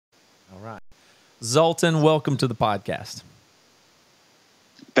Zoltan, welcome to the podcast.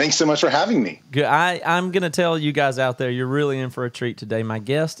 Thanks so much for having me. Good. I'm going to tell you guys out there, you're really in for a treat today. My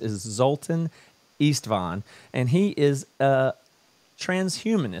guest is Zoltan Istvan, and he is a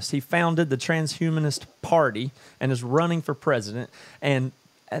transhumanist. He founded the Transhumanist Party and is running for president, and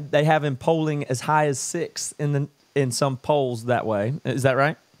they have him polling as high as 6th in some polls that way. Is that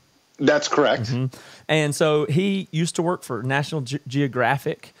right? That's correct. Mm-hmm. And so he used to work for National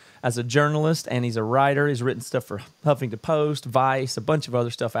Geographic as a journalist, and he's a writer. He's written stuff for Huffington Post, Vice, a bunch of other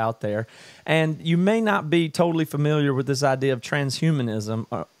stuff out there. And you may not be totally familiar with this idea of transhumanism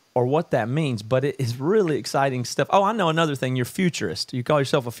or what that means, but it is really exciting stuff. Oh, I know another thing. You're futurist. You call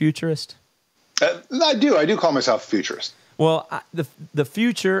yourself a futurist? I do call myself a futurist. Well, the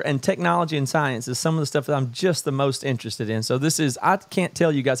future and technology and science is some of the stuff that I'm just the most interested in. So I can't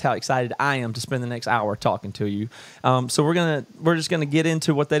tell you guys how excited I am to spend the next hour talking to you. So we're just gonna get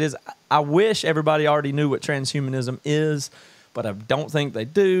into what that is. I wish everybody already knew what transhumanism is, but I don't think they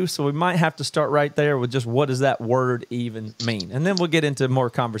do. So we might have to start right there with just what does that word even mean, and then we'll get into more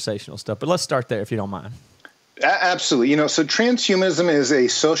conversational stuff. But let's start there if you don't mind. Absolutely. So transhumanism is a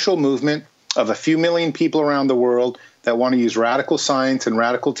social movement of a few million people around the world that want to use radical science and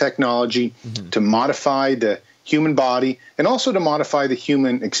radical technology to modify the human body and also to modify the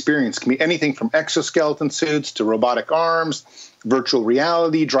human experience. It can be anything from exoskeleton suits to robotic arms, virtual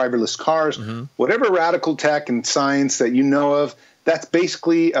reality, driverless cars, whatever radical tech and science that you know of, that's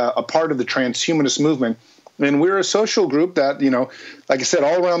basically a part of the transhumanist movement. And we're a social group that, like I said,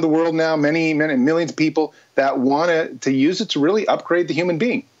 all around the world now, many millions of people that want to use it to really upgrade the human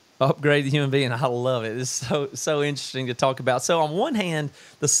being. Upgrade the human being. I love it. It's so interesting to talk about. So on one hand,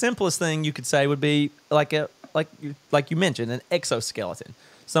 the simplest thing you could say would be like you mentioned, an exoskeleton,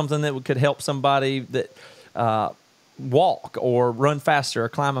 something that could help somebody that walk or run faster or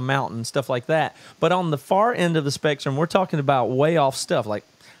climb a mountain, stuff like that. But on the far end of the spectrum, we're talking about way off stuff like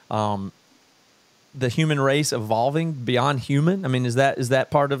the human race evolving beyond human. I mean, is that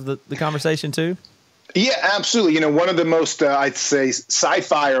part of the conversation too? Yeah, absolutely. One of the most, I'd say,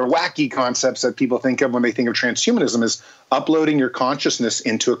 sci-fi or wacky concepts that people think of when they think of transhumanism is uploading your consciousness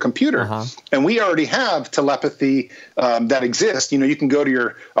into a computer. And we already have telepathy that exists. You can go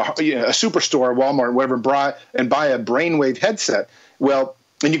to a superstore, Walmart, whatever, and buy a brainwave headset. Well,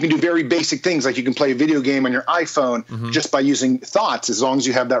 and you can do very basic things like you can play a video game on your iPhone just by using thoughts as long as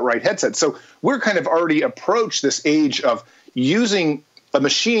you have that right headset. So we're kind of already approached this age of using a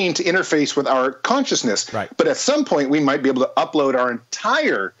machine to interface with our consciousness. Right. But at some point, we might be able to upload our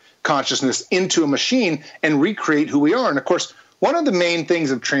entire consciousness into a machine and recreate who we are. And of course, one of the main things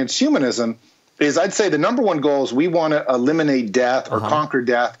of transhumanism is, I'd say the number one goal is we want to eliminate death or conquer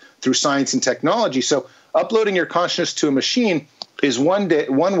death through science and technology. So uploading your consciousness to a machine is one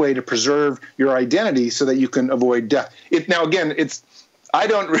way to preserve your identity so that you can avoid death. Now, again, I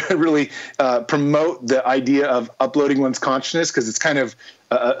don't really promote the idea of uploading one's consciousness because it's kind of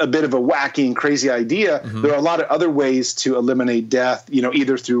a bit of a wacky and crazy idea. There are a lot of other ways to eliminate death,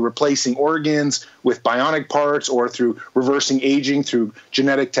 either through replacing organs with bionic parts or through reversing aging through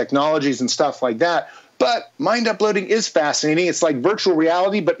genetic technologies and stuff like that. But mind uploading is fascinating. It's like virtual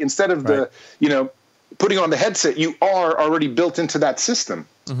reality, but instead of putting on the headset, you are already built into that system.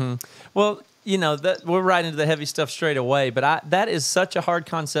 Well, that we're right into the heavy stuff straight away, but that is such a hard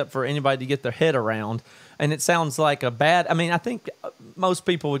concept for anybody to get their head around, and it sounds like I think most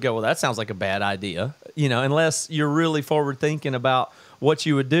people would go, well, that sounds like a bad idea, unless you're really forward thinking about what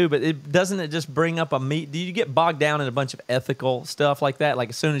you would do. But doesn't it just bring up do you get bogged down in a bunch of ethical stuff like that? Like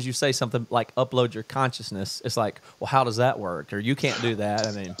as soon as you say something like upload your consciousness, it's like, well, how does that work? Or you can't do that.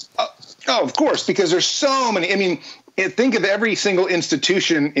 I mean, of course, because there's so many. Think of every single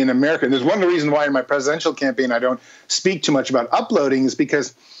institution in America. And there's one of the reasons why in my presidential campaign I don't speak too much about uploading is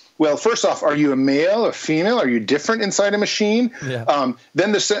because, well, first off, are you a male or female? Are you different inside a machine? Yeah.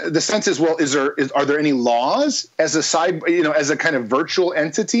 Then the sense is, well, are there any laws as as a kind of virtual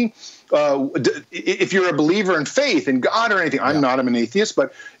entity? If you're a believer in faith in God or anything, I'm not, I'm an atheist,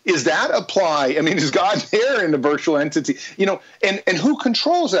 but is that apply? Is God there in the virtual entity? And who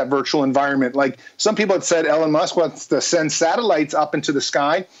controls that virtual environment? Like some people had said Elon Musk wants to send satellites up into the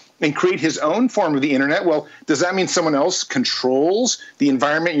sky and create his own form of the internet. Well, does that mean someone else controls the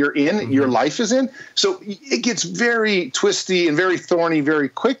environment you're in, your life is in? So it gets very twisty and very thorny very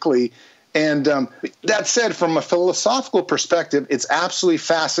quickly. And that said, from a philosophical perspective, it's absolutely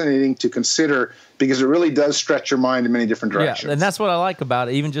fascinating to consider because it really does stretch your mind in many different directions. Yeah, and that's what I like about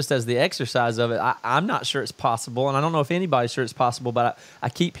it, even just as the exercise of it. I'm not sure it's possible, and I don't know if anybody's sure it's possible, but I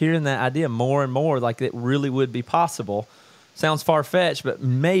keep hearing that idea more and more, like it really would be possible Sounds far-fetched, but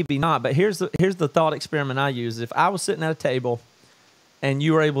maybe not. But here's the thought experiment I use. If I was sitting at a table and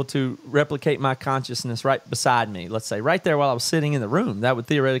you were able to replicate my consciousness right beside me, let's say, right there while I was sitting in the room, that would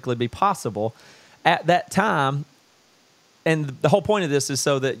theoretically be possible at that time. And the whole point of this is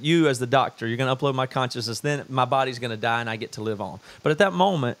so that you, as the doctor, you're going to upload my consciousness, then my body's going to die and I get to live on. But at that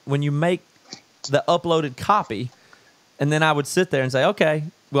moment, when you make the uploaded copy, and then I would sit there and say, okay,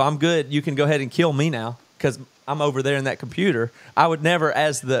 well, I'm good. You can go ahead and kill me now because I'm over there in that computer. I would never,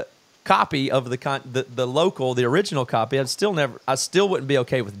 as the copy of the local, the original copy, I still wouldn't be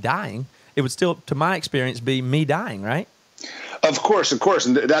okay with dying. It would still, to my experience, be me dying, right? Of course,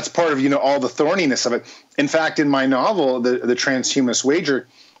 and that's part of all the thorniness of it. In fact, in my novel, the Transhumanist Wager,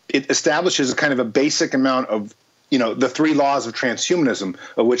 it establishes a kind of a basic amount of the 3 laws of transhumanism,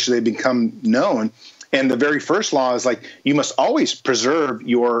 of which they become known. And the very first law is like you must always preserve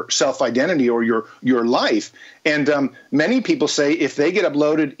your self-identity or your life. And many people say if they get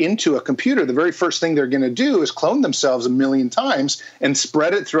uploaded into a computer, the very first thing they're going to do is clone themselves 1 million times and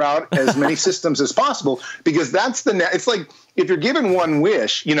spread it throughout as many systems as possible, because that's it's like if you're given one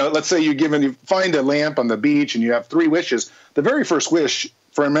wish, let's say you find a lamp on the beach and you have 3 wishes. The very first wish,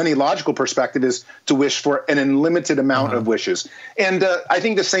 from any logical perspective, is to wish for an unlimited amount of wishes. And I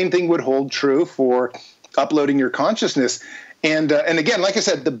think the same thing would hold true for uploading your consciousness. And again, like I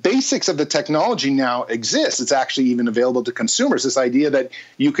said, the basics of the technology now exist. It's actually even available to consumers, this idea that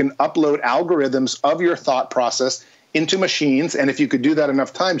you can upload algorithms of your thought process into machines. And if you could do that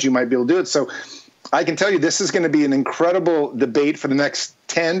enough times, you might be able to do it. So I can tell you this is going to be an incredible debate for the next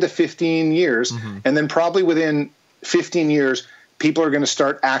 10 to 15 years. And then probably within 15 years, people are going to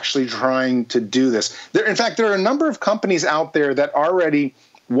start actually trying to do this. In fact, there are a number of companies out there that already,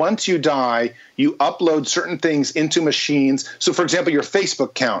 once you die, you upload certain things into machines. So, for example, your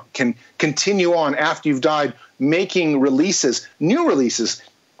Facebook account can continue on after you've died, making new releases,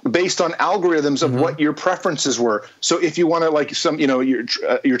 based on algorithms of what your preferences were. So if you want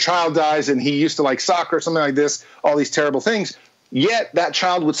to, your child dies and he used to like soccer or something like this, all these terrible things, yet that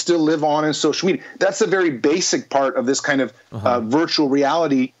child would still live on in social media. That's a very basic part of this kind of virtual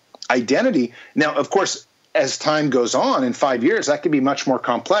reality identity. Now, of course, as time goes on, in 5 years, that could be much more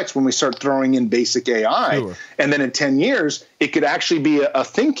complex when we start throwing in basic AI. Sure. And then in 10 years, it could actually be a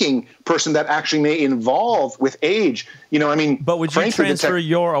thinking person that actually may evolve with age. But would you transfer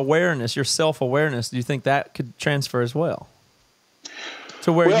your awareness, your self-awareness? Do you think that could transfer as well?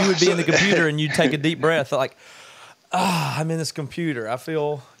 To where you would be in the computer and you'd take a deep breath like, I'm in this computer. I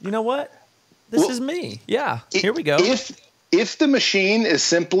feel, you know what? This is me. Yeah, here we go. If the machine is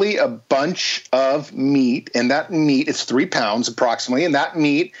simply a bunch of meat, and that meat is 3 pounds approximately, and that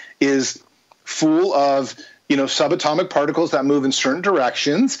meat is full of subatomic particles that move in certain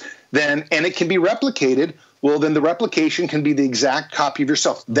directions, and it can be replicated, well, then the replication can be the exact copy of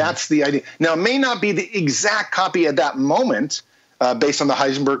yourself. That's the idea. Now, it may not be the exact copy at that moment, based on the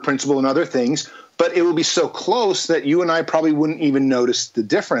Heisenberg principle and other things, but it will be so close that you and I probably wouldn't even notice the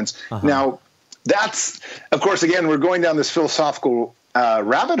difference. Now, that's, of course, again, we're going down this philosophical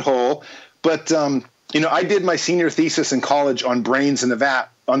rabbit hole, but, I did my senior thesis in college on brains in the vat,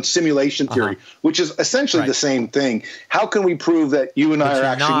 on simulation theory, which is essentially the same thing. How can we prove that you and I are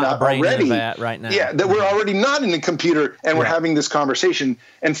actually not already right now? Yeah, that we're already not in a computer and we're having this conversation.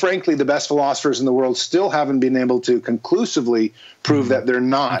 And frankly, the best philosophers in the world still haven't been able to conclusively prove that they're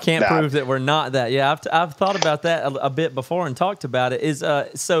not. You can't prove that we're not that. Yeah, I've thought about that a bit before and talked about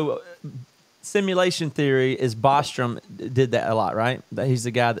it. So simulation theory is Bostrom did that a lot, right? He's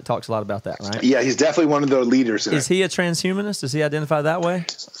the guy that talks a lot about that, right? Yeah, he's definitely one of the leaders in Is he a transhumanist? Does he identify that way?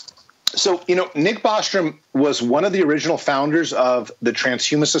 So, Nick Bostrom was one of the original founders of the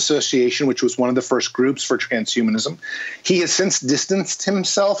Transhumanist Association, which was one of the first groups for transhumanism. He has since distanced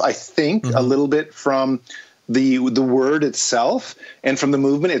himself, I think, a little bit from the word itself and from the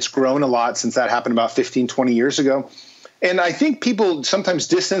movement. It's grown a lot since that happened about 15, 20 years ago. And I think people sometimes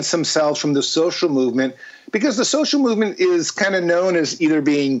distance themselves from the social movement because the social movement is kind of known as either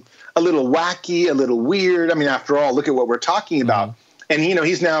being a little wacky, a little weird. I mean, after all, look at what we're talking about. And,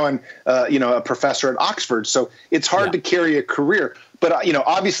 he's now a professor at Oxford, so it's hard to carry a career. But,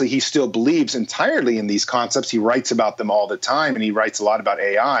 obviously he still believes entirely in these concepts. He writes about them all the time, and he writes a lot about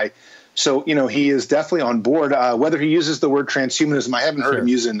AI. So, he is definitely on board. Whether he uses the word transhumanism, I haven't heard him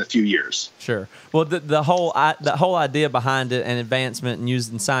use it in a few years. Sure. Well, the whole idea behind it and advancement and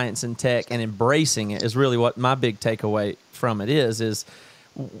using science and tech and embracing it is really what my big takeaway from it is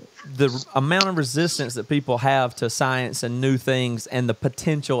the amount of resistance that people have to science and new things and the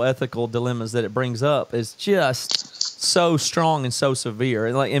potential ethical dilemmas that it brings up is just so strong and so severe.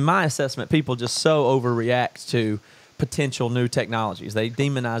 And like in my assessment, people just so overreact to potential new technologies. They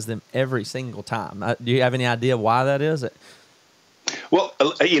demonize them every single time. Do you have any idea why that is? Well,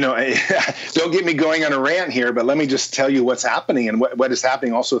 don't get me going on a rant here, but let me just tell you what's happening and what is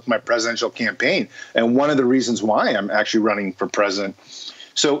happening also with my presidential campaign. And one of the reasons why I'm actually running for president.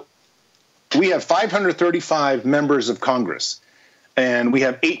 So we have 535 members of Congress, and we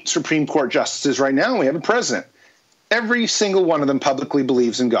have 8 Supreme Court justices right now, and we have a president. Every single one of them publicly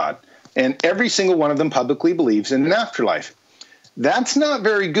believes in God, and every single one of them publicly believes in an afterlife. That's not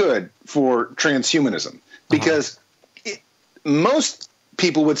very good for transhumanism, because most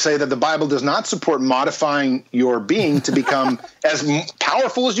people would say that the Bible does not support modifying your being to become as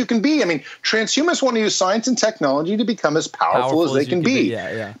powerful as you can be. I mean, transhumanists want to use science and technology to become as powerful as they can be.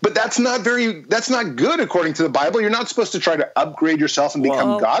 Yeah. But that's not good according to the Bible. You're not supposed to try to upgrade yourself and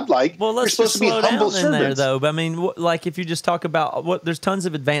become godlike. Well, let's You're supposed just to be slow humble down in there, servants. though. But I mean, like if you just talk about there's tons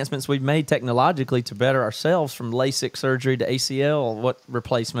of advancements we've made technologically to better ourselves, from LASIK surgery to ACL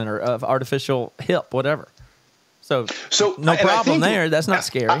replacement or artificial hip, whatever. So no problem there. That's not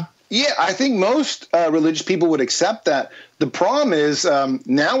scary. I think most religious people would accept that. The problem is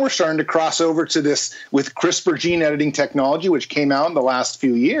now we're starting to cross over to this with CRISPR gene editing technology, which came out in the last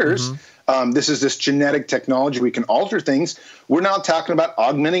few years. This is this genetic technology. We can alter things. We're now talking about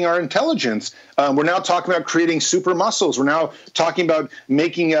augmenting our intelligence. We're now talking about creating super muscles. We're now talking about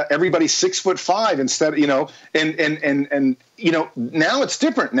making everybody 6'5" instead, and now it's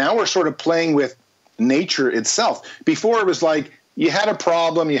different. Now we're sort of playing with nature itself. Before it was like you had a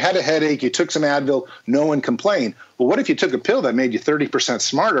problem, you had a headache, you took some Advil, no one complained. Well, what if you took a pill that made you 30%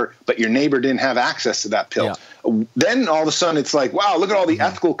 smarter, but your neighbor didn't have access to that pill? Yeah. Then all of a sudden it's like, wow, look at all the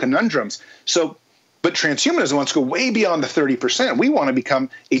ethical conundrums. But transhumanism wants to go way beyond the 30%. We want to become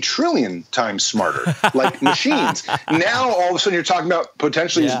 1 trillion times smarter, like machines. Now, all of a sudden, you're talking about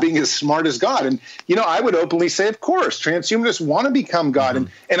potentially as being as smart as God. And, I would openly say, of course, transhumanists want to become God.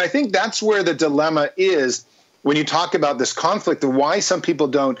 And I think that's where the dilemma is when you talk about this conflict of why some people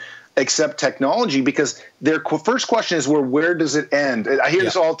don't accept technology, because their first question is, well, where does it end? I hear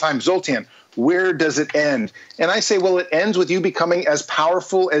this all the time, Zoltan. Where does it end? And I say, well, it ends with you becoming as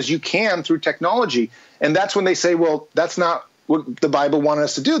powerful as you can through technology. And that's when they say, well, that's not what the Bible wanted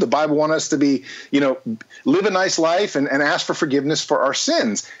us to do. The Bible wanted us to be, live a nice life and ask for forgiveness for our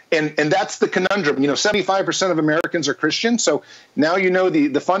sins. And that's the conundrum. 75% of Americans are Christian. So now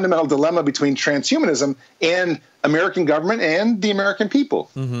the fundamental dilemma between transhumanism and American government and the American people.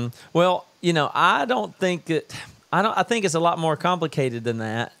 Mm-hmm. Well, I think it's a lot more complicated than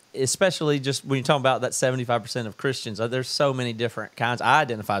that. Especially just when you talk about that 75% of Christians. There's so many different kinds. I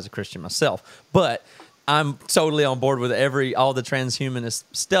identify as a Christian myself, but I'm totally on board with all the transhumanist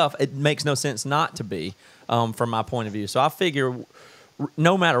stuff. It makes no sense not to be, from my point of view. So I figure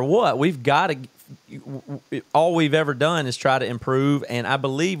no matter what, we've got to. All we've ever done is try to improve, and I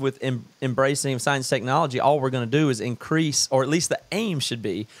believe with embracing science technology, all we're going to do is increase, or at least the aim should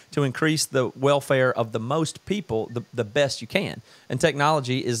be, to increase the welfare of the most people the best you can. And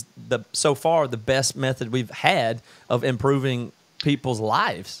technology is so far the best method we've had of improving people's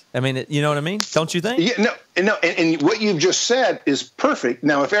lives. I mean, you know what I mean? Don't you think? Yeah, no. And what you've just said is perfect.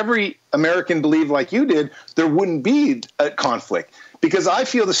 Now, if every American believed like you did, there wouldn't be a conflict. Because I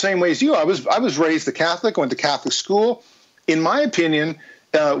feel the same way as you. I was raised a Catholic, went to Catholic school. In my opinion,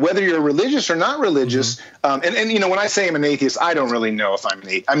 whether you're religious or not religious, and when I say I'm an atheist, I don't really know if I'm an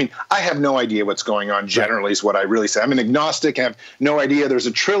atheist. I mean, I have no idea what's going on generally is what I really say. I'm an agnostic, I have no idea. There's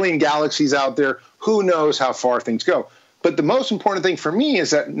 1 trillion galaxies out there. Who knows how far things go? But the most important thing for me is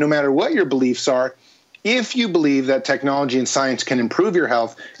that no matter what your beliefs are, if you believe that technology and science can improve your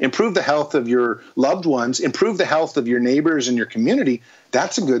health, improve the health of your loved ones, improve the health of your neighbors and your community,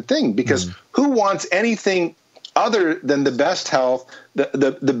 that's a good thing. Because who wants anything other than the best health,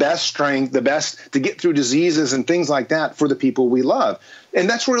 the best strength, the best to get through diseases and things like that for the people we love? And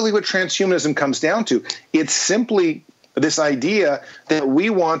that's really what transhumanism comes down to. It's simply this idea that we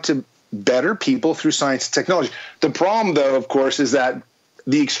want to better people through science and technology. The problem, though, of course, is that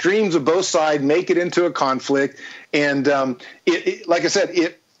the extremes of both sides make it into a conflict. And like I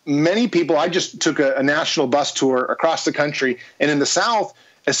said, many people, I just took a national bus tour across the country. And in the South,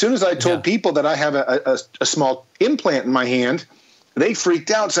 as soon as I told people that I have a small implant in my hand, they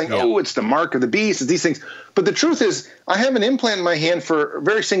freaked out saying, oh, it's the mark of the beast, it's these things. But the truth is, I have an implant in my hand for a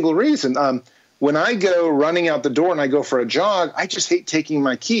very single reason. When I go running out the door and I go for a jog, I just hate taking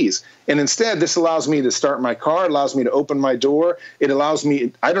my keys. And instead, this allows me to start my car, it allows me to open my door. It allows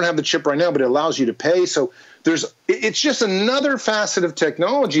me, I don't have the chip right now, but it allows you to pay. So it's just another facet of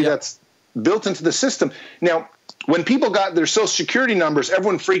technology that's built into the system. Now, when people got their Social Security numbers,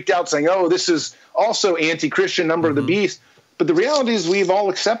 everyone freaked out saying, oh, this is also anti-Christian, number of the beast. But the reality is we've all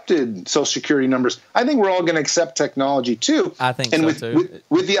accepted Social Security numbers. I think we're all going to accept technology too. I think and so too.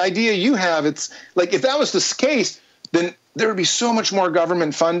 With the idea you have, it's like if that was the case, then there would be so much more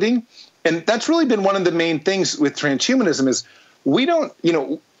government funding. And that's really been one of the main things with transhumanism is we don't,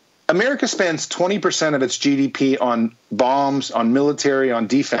 America spends 20% of its GDP on bombs, on military, on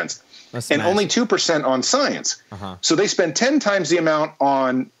defense, and only 2% on science. So they spend 10 times the amount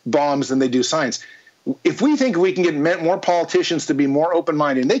on bombs than they do science. If we think we can get more politicians to be more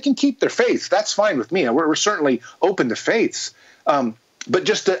open-minded, and they can keep their faith, that's fine with me. We're certainly open to faiths. But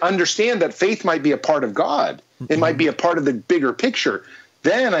just to understand that faith might be a part of God, it might be a part of the bigger picture,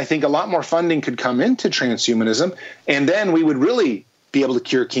 then I think a lot more funding could come into transhumanism, and then we would really be able to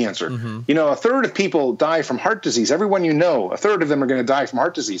cure cancer. A third of people die from heart disease. Everyone a third of them are going to die from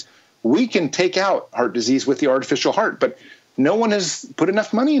heart disease. We can take out heart disease with the artificial heart, but no one has put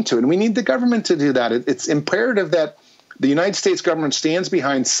enough money into it, and we need the government to do that. It's imperative that the United States government stands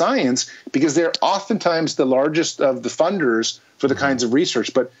behind science because they're oftentimes the largest of the funders for the kinds of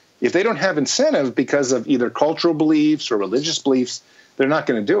research. But if they don't have incentive because of either cultural beliefs or religious beliefs, they're not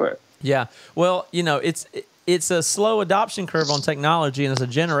going to do it. Yeah. Well, it's a slow adoption curve on technology, and it's a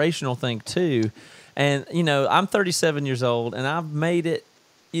generational thing too. And, I'm 37 years old, and I've made it,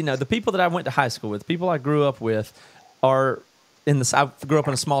 the people that I went to high school with, people I grew up with, I grew up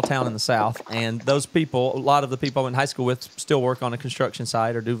in a small town in the South, and those people, a lot of the people I went to high school with still work on a construction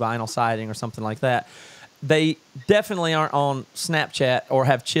site or do vinyl siding or something like that. They definitely aren't on Snapchat or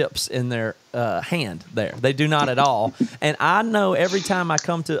have chips in their hand there. They do not at all. And I know every time I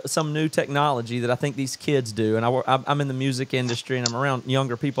come to some new technology that I think these kids do, and I'm in the music industry and I'm around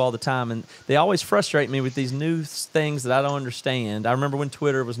younger people all the time, and they always frustrate me with these new things that I don't understand. I remember when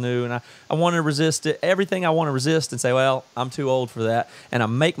Twitter was new, and I want to resist it. Everything I want to resist and say, well, I'm too old for that. And I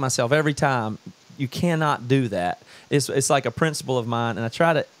make myself every time, you cannot do that. It's like a principle of mine, and I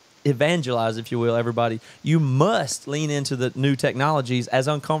try to evangelize, if you will, everybody. You must lean into the new technologies, as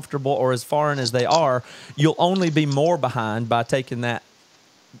uncomfortable or as foreign as they are. You'll only be more behind by taking that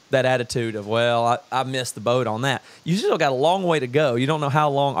attitude of, well, I missed the boat on that. You still got a long way to go. You don't know how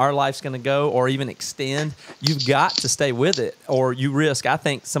long our life's going to go or even extend. You've got to stay with it, or you risk, I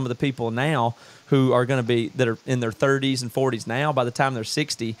think, some of the people now who are going to be, that are in their 30s and 40s now, by the time they're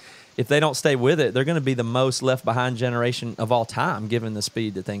 60, if they don't stay with it, they're going to be the most left behind generation of all time, given the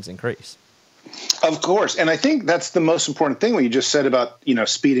speed that things increase. Of course. And I think that's the most important thing what you just said about,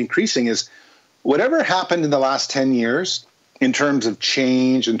 speed increasing is whatever happened in the last 10 years in terms of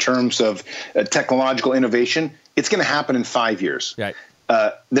change, in terms of technological innovation, it's going to happen in 5 years. Right.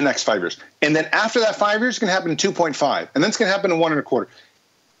 The next 5 years. And then after that 5 years, it's going to happen in 2.5. And then it's going to happen in 1.25.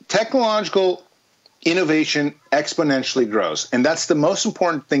 Technological innovation exponentially grows. And that's the most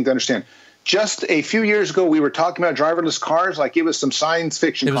important thing to understand. Just a few years ago, we were talking about driverless cars like it was some science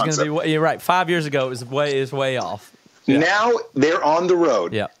fiction concept. Going to be, you're right. 5 years ago, it was way off. Yeah. Now they're on the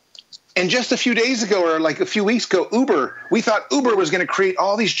road. Yeah. And just a few days ago, or like a few weeks ago, we thought Uber was going to create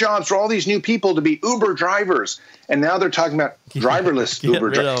all these jobs for all these new people to be Uber drivers. And now they're talking about driverless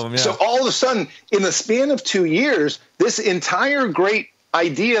Uber drivers. Yeah. So all of a sudden, in the span of 2 years, this entire great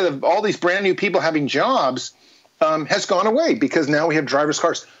idea of all these brand new people having jobs has gone away because now we have driverless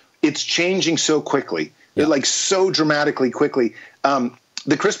cars. It's changing so quickly, like so dramatically quickly.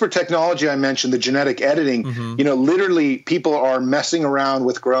 The CRISPR technology I mentioned, the genetic editing, literally people are messing around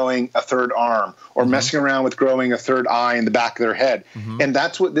with growing a third arm or messing around with growing a third eye in the back of their head. And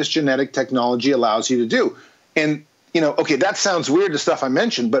that's what this genetic technology allows you to do. And, okay, that sounds weird, the stuff I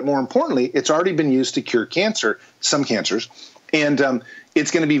mentioned, but more importantly, it's already been used to cure cancer, some cancers. And it's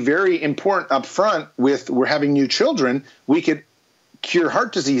going to be very important up front with we're having new children. We could cure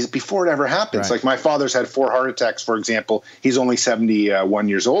heart disease before it ever happens. Right. Like my father's had 4 heart attacks, for example. He's only 71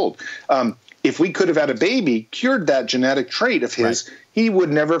 years old. If we could have had a baby, cured that genetic trait of his, he would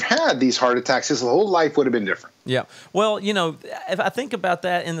never have had these heart attacks. His whole life would have been different. Yeah. Well, if I think about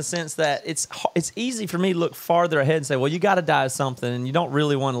that in the sense that it's easy for me to look farther ahead and say, well, you got to die of something and you don't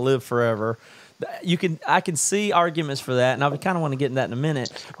really want to live forever. I can see arguments for that, and I kind of want to get in that in a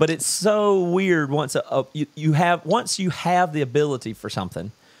minute. But it's so weird once you have the ability for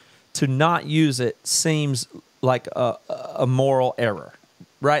something, to not use it seems like a moral error,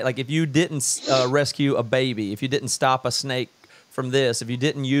 right? Like if you didn't rescue a baby, if you didn't stop a snake from this, if you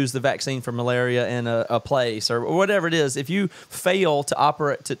didn't use the vaccine for malaria in a place or whatever it is, if you fail to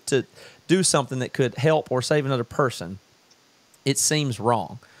operate to do something that could help or save another person, it seems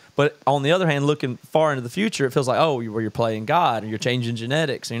wrong. But on the other hand, looking far into the future, it feels like, oh, you're playing God, or you're changing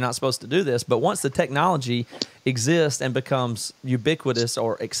genetics, and you're not supposed to do this. But once the technology exists and becomes ubiquitous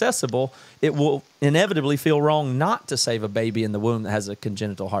or accessible, it will inevitably feel wrong not to save a baby in the womb that has a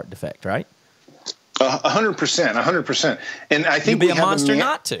congenital heart defect, right? 100%. And I think you'd be a monster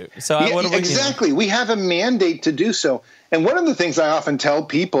not to. So exactly. We have a mandate to do so. And one of the things I often tell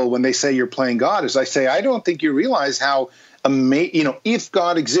people when they say you're playing God is I say, I don't think you realize how if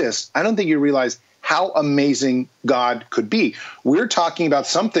God exists, I don't think you realize how amazing God could be. We're talking about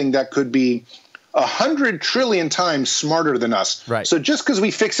something that could be 100 trillion times smarter than us. Right. So just because we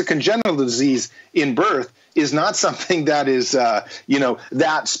fix a congenital disease in birth is not something that is,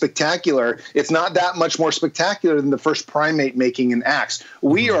 that spectacular. It's not that much more spectacular than the first primate making an axe.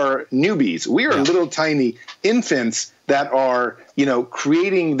 We are newbies. We are little tiny infants that are,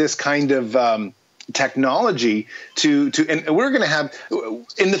 creating this kind of technology and we're going to have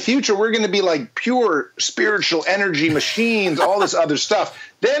in the future, we're going to be like pure spiritual energy machines, all this other stuff.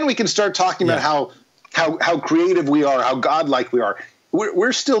 Then we can start talking about how creative we are, how godlike we are.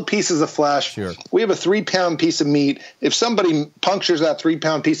 We're still pieces of flesh. Sure. We have a 3-pound piece of meat. If somebody punctures that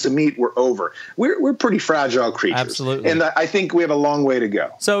 3-pound piece of meat, we're over. We're pretty fragile creatures. Absolutely. And I think we have a long way to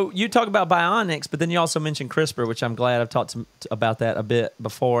go. So you talk about bionics, but then you also mentioned CRISPR, which I'm glad I've talked about that a bit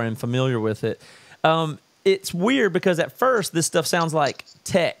before and familiar with it. It's weird because at first this stuff sounds like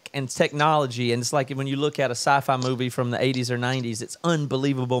tech and technology, and it's like when you look at a sci-fi movie from the 80s or 90s, it's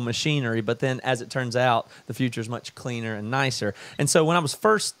unbelievable machinery, but then as it turns out, the future is much cleaner and nicer. And so when I was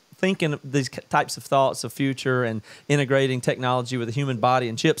first thinking of these types of thoughts of future and integrating technology with the human body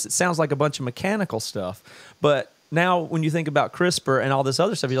and chips, it sounds like a bunch of mechanical stuff. But now when you think about CRISPR and all this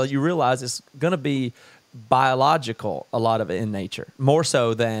other stuff, you realize it's going to be biological, a lot of it in nature, more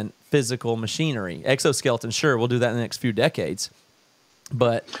so than physical machinery. Exoskeleton, sure, we'll do that in the next few decades.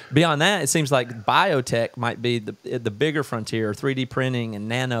 But beyond that, it seems like biotech might be the bigger frontier, 3D printing and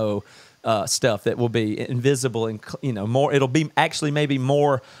nano stuff that will be invisible and more. It'll be actually maybe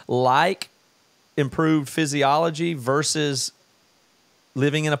more like improved physiology versus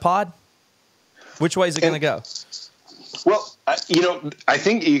living in a pod. Which way is it going to go? Well, I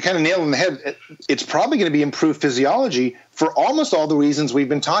think you kind of nailed it on the head. It's probably going to be improved physiology for almost all the reasons we've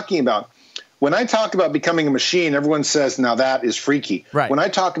been talking about. When I talk about becoming a machine, everyone says, now that is freaky. Right. When I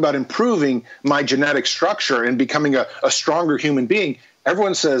talk about improving my genetic structure and becoming a stronger human being,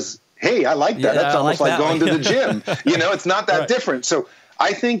 everyone says, hey, I like that. That's almost like going to the gym. It's not that different. So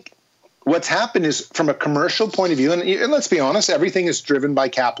I think what's happened is from a commercial point of view, and let's be honest, everything is driven by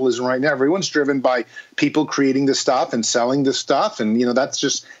capitalism right now. Everyone's driven by people creating this stuff and selling this stuff. And, that's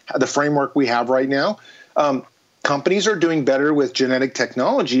just the framework we have right now. Companies are doing better with genetic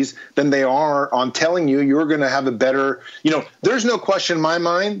technologies than they are on telling you you're going to have a better, there's no question in my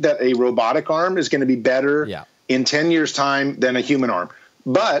mind that a robotic arm is going to be better in 10 years' time than a human arm.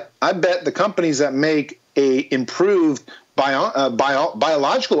 But I bet the companies that make a improved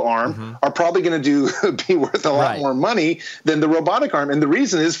biological arm are probably going to be worth a lot more money than the robotic arm. And the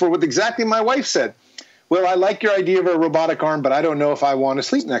reason is for what exactly my wife said. Well, I like your idea of a robotic arm, but I don't know if I want to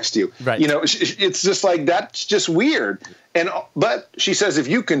sleep next to you. Right. It's just like, that's just weird. But she says, if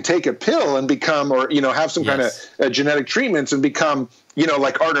you can take a pill and become, or, have some kind of genetic treatments and become,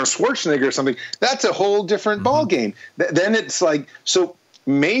 like Arnold Schwarzenegger or something, that's a whole different ballgame. Then it's like, so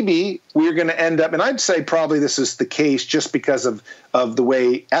maybe we're going to end up, and I'd say probably this is the case just because of the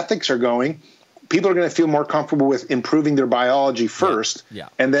way ethics are going. People are going to feel more comfortable with improving their biology first,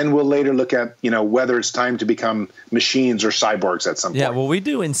 and then we'll later look at, whether it's time to become machines or cyborgs at some point. Yeah, well, we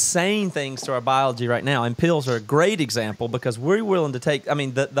do insane things to our biology right now, and pills are a great example because we're willing to take,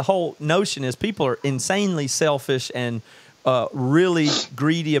 the whole notion is people are insanely selfish and really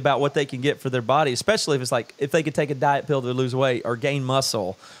greedy about what they can get for their body, especially if it's like if they could take a diet pill to lose weight or gain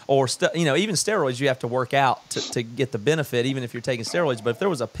muscle or even steroids. You have to work out to get the benefit, even if you're taking steroids. But if there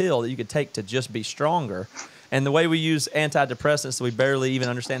was a pill that you could take to just be stronger, and the way we use antidepressants, we barely even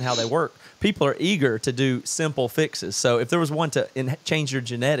understand how they work. People are eager to do simple fixes. So if there was one to change your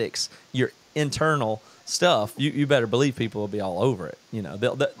genetics, your internal stuff, you better believe people will be all over it.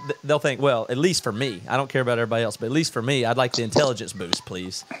 They'll think, well, at least for me, I don't care about everybody else, but at least for me, I'd like the intelligence boost,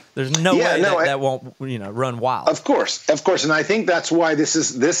 please. There's no way that won't run wild. Of course, and I think that's why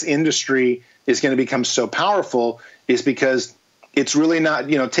this industry is going to become so powerful, is because it's really not,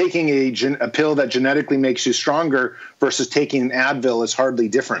 taking a pill that genetically makes you stronger versus taking an Advil is hardly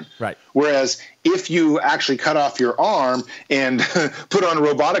different. Right. Whereas if you actually cut off your arm and put on a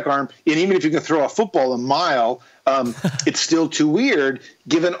robotic arm, and even if you can throw a football a mile, it's still too weird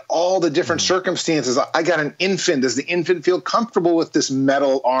given all the different circumstances. I got an infant. Does the infant feel comfortable with this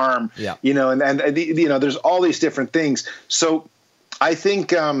metal arm? Yeah. And there's all these different things. So I think,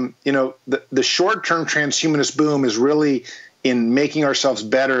 the short-term transhumanist boom is really in making ourselves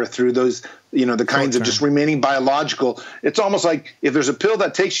better through those, the kinds of just remaining biological. It's almost like if there's a pill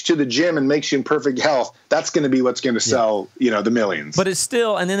that takes you to the gym and makes you in perfect health, that's going to be what's going to sell, the millions. But it's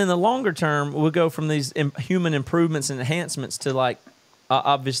still, and then in the longer term, we'll go from these human improvements and enhancements to like,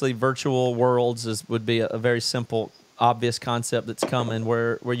 obviously virtual worlds would be a very simple, obvious concept that's coming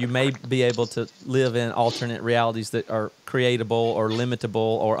where you may be able to live in alternate realities that are creatable or limitable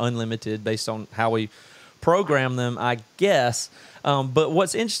or unlimited based on how we program them, I guess. But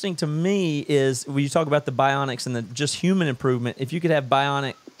what's interesting to me is when you talk about the bionics and the just human improvement, if you could have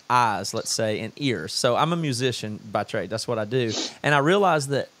bionic eyes, let's say, and ears. So I'm a musician by trade. That's what I do. And I realize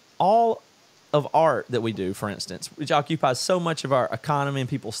that all of art that we do, for instance, which occupies so much of our economy and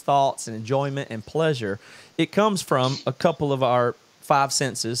people's thoughts and enjoyment and pleasure, it comes from a couple of our five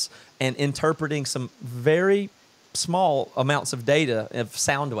senses and interpreting some very small amounts of data of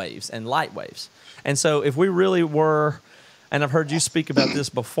sound waves and light waves. And so if we really were, and I've heard you speak about this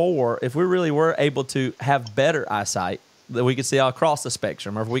before, if we really were able to have better eyesight, that we could see all across the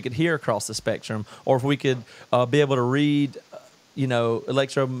spectrum, or if we could hear across the spectrum, or if we could be able to read,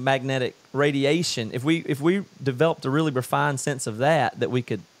 electromagnetic radiation, if we developed a really refined sense of that we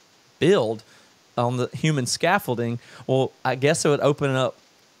could build on the human scaffolding, well, I guess it would open up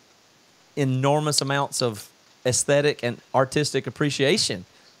enormous amounts of aesthetic and artistic appreciation,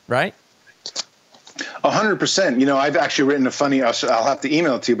 right? 100%. I've actually written I'll have to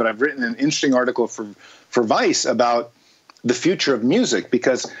email it to you, but I've written an interesting article for Vice about the future of music,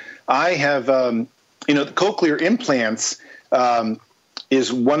 because I have, the cochlear implants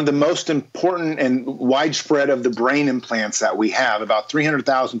is one of the most important and widespread of the brain implants that we have. About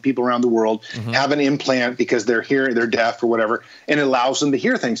 300,000 people around the world have an implant because they're deaf or whatever, and it allows them to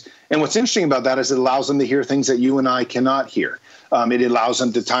hear things. And what's interesting about that is it allows them to hear things that you and I cannot hear. It allows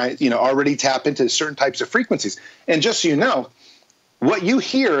them to already tap into certain types of frequencies. And just so you know, what you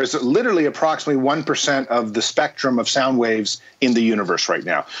hear is literally approximately 1% of the spectrum of sound waves in the universe right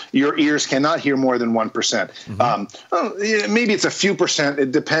now. Your ears cannot hear more than 1%. Maybe it's a few percent.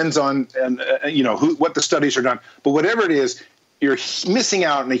 It depends on what the studies are done. But whatever it is, you're missing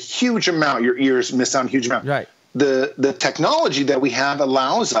out on a huge amount. Your ears miss out on a huge amount. Right. The technology that we have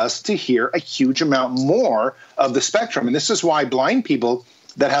allows us to hear a huge amount more of the spectrum. And this is why blind people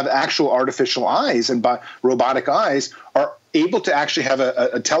that have actual artificial eyes and robotic eyes are able to actually have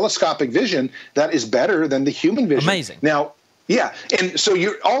a telescopic vision that is better than the human vision. Amazing. Now, yeah. And so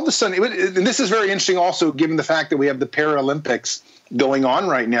you're all of a sudden, and this is very interesting also, given the fact that we have the Paralympics going on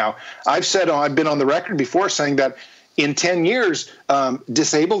right now. I've been on the record before saying that in 10 years,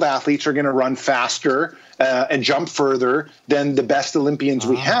 disabled athletes are going to run faster and jump further than the best Olympians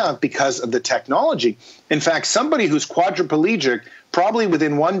we have because of the technology. In fact, somebody who's quadriplegic probably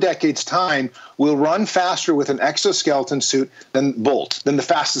within 1 decade's time will run faster with an exoskeleton suit than Bolt, than the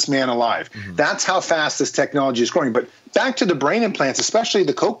fastest man alive. That's how fast this technology is growing. But back to the brain implants, especially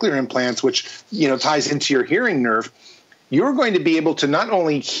the cochlear implants, which ties into your hearing nerve. You're going to be able to not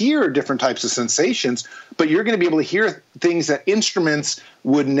only hear different types of sensations, but you're going to be able to hear things that instruments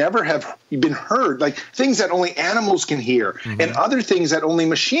would never have been heard, like things that only animals can hear and other things that only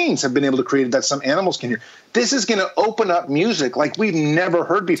machines have been able to create that some animals can hear. This is going to open up music like we've never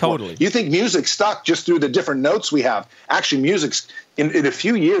heard before. Totally. You think music's stuck just through the different notes we have. Actually, music's in a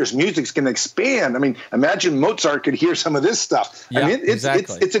few years, music's going to expand. I mean, imagine Mozart could hear some of this stuff. Yeah, I mean,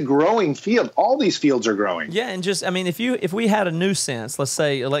 it's a growing field. All these fields are growing. Yeah, and if we had a new sense, let's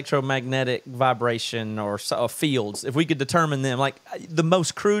say electromagnetic vibration or fields, if we could determine them, like the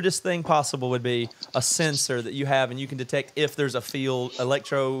most crudest thing possible would be a sensor that you have and you can detect if there's a field,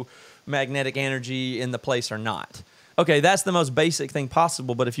 electromagnetic energy in the place or not. Okay, that's the most basic thing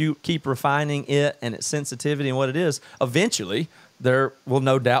possible, but if you keep refining it and its sensitivity and what it is, eventually there will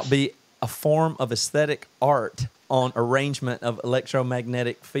no doubt be a form of aesthetic art on arrangement of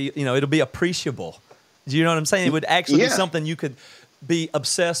electromagnetic field. It'll be appreciable. Do you know what I'm saying? It would actually be something you could be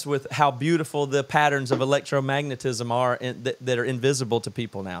obsessed with, how beautiful the patterns of electromagnetism are that are invisible to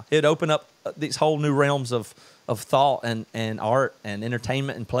people now. It'd open up these whole new realms of thought and art and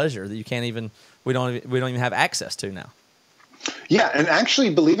entertainment and pleasure that we don't even have access to now. Yeah, and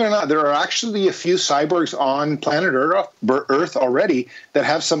actually, believe it or not, there are actually a few cyborgs on planet Earth already that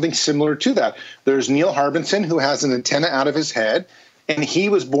have something similar to that. There's Neil Harbinson, who has an antenna out of his head, and he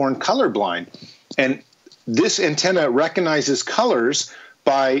was born colorblind. And this antenna recognizes colors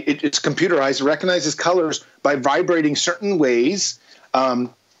it's computerized, recognizes colors by vibrating certain ways.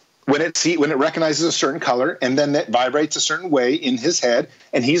 When it recognizes a certain color, and then it vibrates a certain way in his head,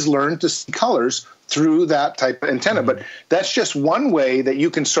 and he's learned to see colors through that type of antenna. But that's just one way that you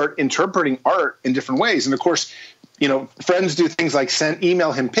can start interpreting art in different ways. And of course, friends do things like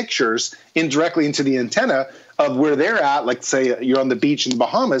email him pictures indirectly into the antenna of where they're at. Like say you're on the beach in the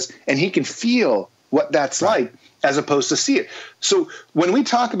Bahamas, and he can feel what that's like, as opposed to see it. So when we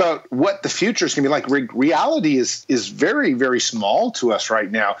talk about what the future is going to be like, reality is very, very small to us right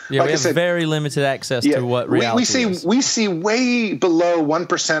now. Yeah, we have very limited access to what reality is. We see way below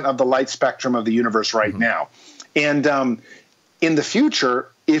 1% of the light spectrum of the universe right now. And in the future,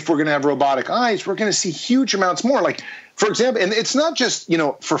 if we're going to have robotic eyes, we're going to see huge amounts more. Like, for example, and it's not just,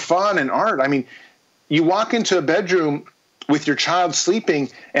 for fun and art. I mean, you walk into a bedroom with your child sleeping,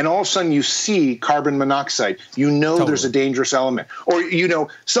 and all of a sudden you see carbon monoxide. Totally. There's a dangerous element, or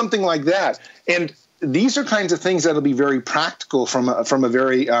something like that. And these are kinds of things that'll be very practical from a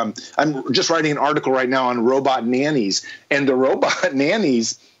very. I'm just writing an article right now on robot nannies, and the robot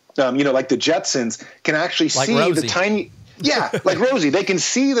nannies, like the Jetsons, can actually see Rosie. the tiny. Yeah, like Rosie. They can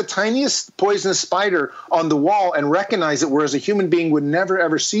see the tiniest poisonous spider on the wall and recognize it, whereas a human being would never,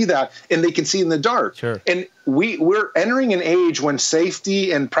 ever see that, and they can see in the dark. Sure. And we're entering an age when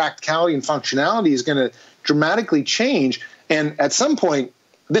safety and practicality and functionality is going to dramatically change. And at some point,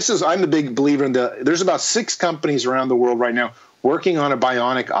 I'm a big believer in there's about 6 companies around the world right now working on a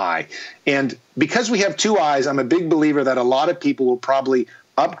bionic eye. And because we have 2 eyes, I'm a big believer that a lot of people will probably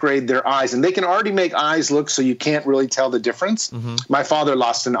upgrade their eyes, and they can already make eyes look so you can't really tell the difference. My father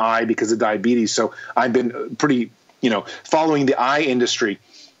lost an eye because of diabetes, so I've been pretty, following the eye industry.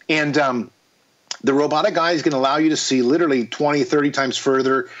 And the robotic eye is going to allow you to see literally 20, 30 times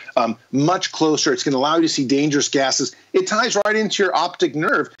further, much closer. It's going to allow you to see dangerous gases. It ties right into your optic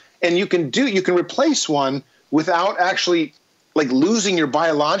nerve, and you can replace one without actually like losing your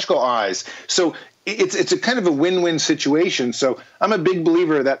biological eyes. So it's a kind of a win-win situation. So I'm a big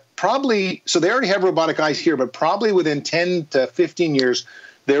believer that so they already have robotic eyes here, but probably within 10 to 15 years,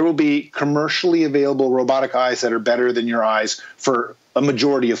 there will be commercially available robotic eyes that are better than your eyes for a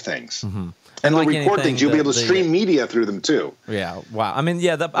majority of things. And like they'll record things. You'll be able to stream media through them too. Yeah. Wow. I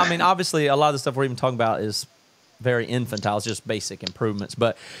mean, obviously a lot of the stuff we're even talking about is very infantile. It's just basic improvements.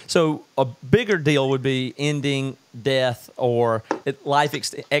 But so a bigger deal would be ending death or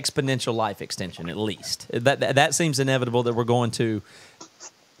exponential life extension, at least. That seems inevitable, that we're going to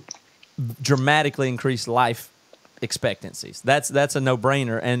dramatically increase life expectancies. That's a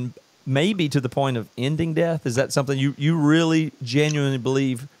no-brainer. And maybe to the point of ending death. Is that something you really genuinely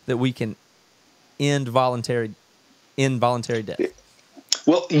believe that we can end involuntary death?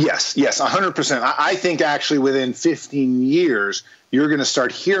 Well, yes, 100%. I think actually within 15 years, you're going to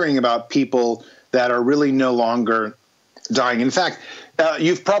start hearing about people that are really no longer dying. In fact,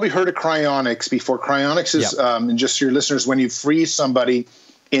 you've probably heard of cryonics before. Cryonics is, and just for your listeners, when you freeze somebody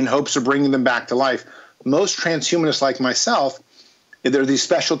in hopes of bringing them back to life. Most transhumanists like myself, there are these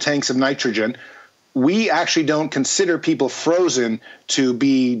special tanks of nitrogen. We actually don't consider people frozen to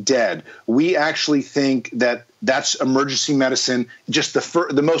be dead. We actually think that that's emergency medicine, just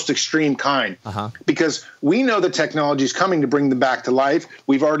the most extreme kind. Because we know the technology is coming to bring them back to life.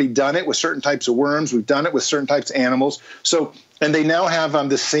 We've already done it with certain types of worms. We've done it with certain types of animals. So, and they now have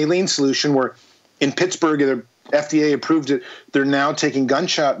this saline solution where in Pittsburgh, the FDA approved it. They're now taking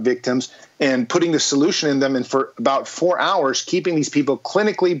gunshot victims and putting the solution in them, and for about 4 hours, keeping these people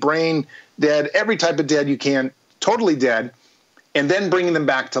clinically brain dead, every type of dead you can, totally dead, and then bringing them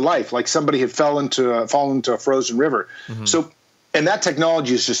back to life, like somebody had fallen into a frozen river. So, and that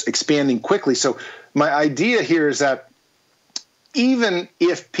technology is just expanding quickly. So my idea here is that even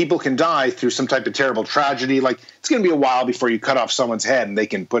if people can die through some type of terrible tragedy, like it's going to be a while before you cut off someone's head and they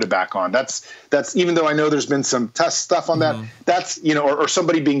can put it back on. That's even though I know there's been some test stuff on that, that's, or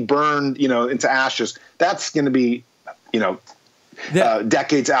somebody being burned, into ashes, that's going to be,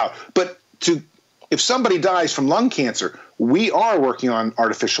 decades out. But if somebody dies from lung cancer, we are working on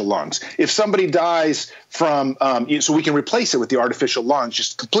artificial lungs. If somebody dies from, so we can replace it with the artificial lungs,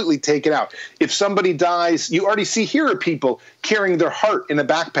 just completely take it out. If somebody dies, you already here are people carrying their heart in a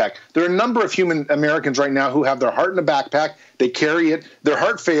backpack. There are a number of human Americans right now who have their heart in a backpack. They carry it. Their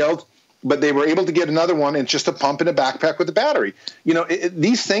heart failed, but they were able to get another one, and just a pump in a backpack with a battery.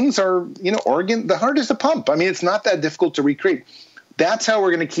 These things are, the heart is a pump. I mean, it's not that difficult to recreate. That's how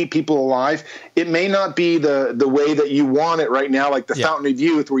we're going to keep people alive. It may not be the way that you want it right now, like the Fountain of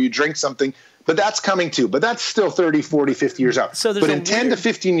Youth where you drink something, but that's coming too. But that's still 30, 40, 50 years out. But in 10 to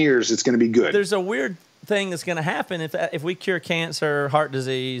 15 years, it's going to be good. There's a weird thing that's going to happen if we cure cancer, heart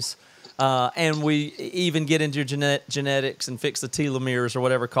disease, and we even get into your genetics and fix the telomeres or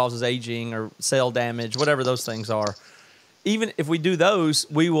whatever causes aging or cell damage, whatever those things are. Even if we do those,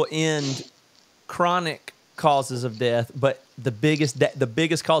 we will end chronic causes of death. But the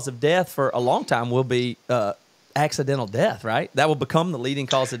biggest cause of death for a long time will be accidental death, right? That will become the leading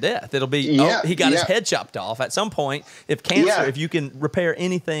cause of death. It'll be, he got his head chopped off. At some point, if cancer, if you can repair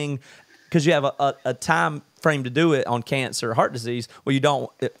anything, because you have a time frame to do it on cancer, heart disease, well, you don't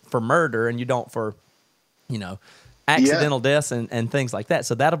for murder, and you don't for, accidental deaths and things like that.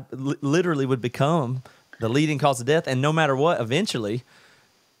 So that literally would become the leading cause of death. And no matter what, eventually,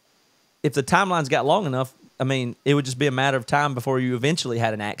 if the timelines got long enough, I mean, it would just be a matter of time before you eventually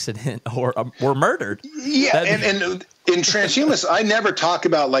had an accident or were murdered. Yeah, and in transhumanism, I never talk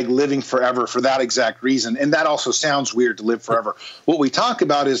about like living forever for that exact reason. And that also sounds weird, to live forever. What we talk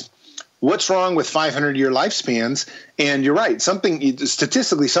about is what's wrong with 500-year lifespans. And you're right,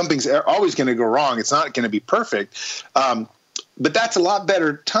 statistically, something's always going to go wrong. It's not going to be perfect. But that's a lot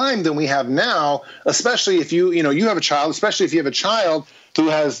better time than we have now, especially if you have a child, especially if you have a child who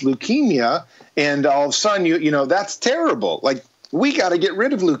has leukemia, and all of a sudden, that's terrible. Like, we got to get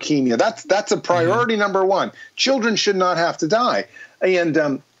rid of leukemia. That's a priority number one. Children should not have to die. And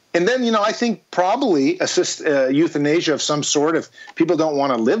then, I think probably assist euthanasia of some sort. If people don't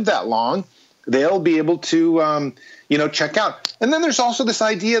want to live that long, they'll be able to, check out. And then there's also this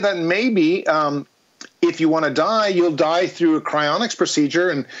idea that maybe if you want to die, you'll die through a cryonics procedure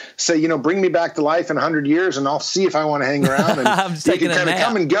and say, bring me back to life in 100 years and I'll see if I want to hang around. And I'm just taking a nap.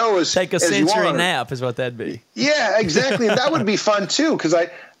 Come and go as Take a as century nap is what that'd be. Yeah, exactly. And that would be fun too, because I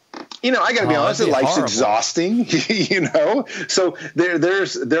got to be honest, life's exhausting, So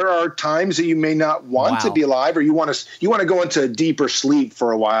there are times that you may not want to be alive, or you want to go into a deeper sleep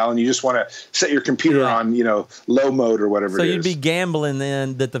for a while, and you just want to set your computer on, low mode or whatever it is. So you'd be gambling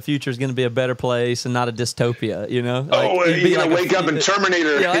then that the future is going to be a better place and not a dystopia, wake up and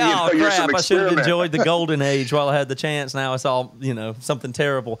Terminator. Crap, I should have enjoyed the golden age while I had the chance. Now it's all, something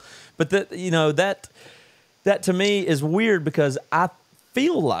terrible. But that to me is weird, because I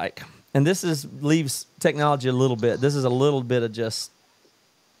feel like, and leaves technology a little bit, this is a little bit of just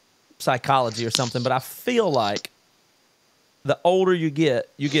psychology or something, but I feel like the older you get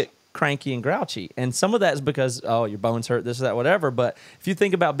cranky and grouchy. And some of that is because, your bones hurt, this or that, whatever. But if you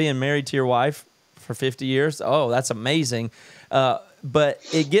think about being married to your wife for 50 years, that's amazing. But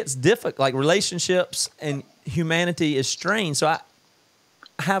it gets difficult, like relationships and humanity is strained. So I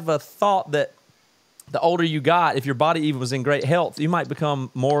have a thought that the older you got, if your body even was in great health, you might become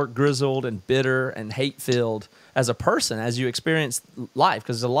more grizzled and bitter and hate-filled as a person as you experience life.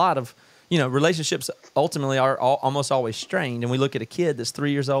 Because a lot of, relationships ultimately are almost always strained. And we look at a kid that's 3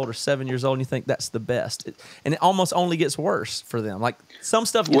 years old or 7 years old, and you think that's the best. And it almost only gets worse for them. Like, some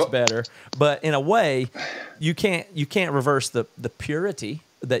stuff gets better, but in a way, you can't reverse the purity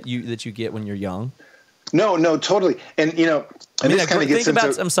that you get when you're young. No, totally. And, and this kind of gets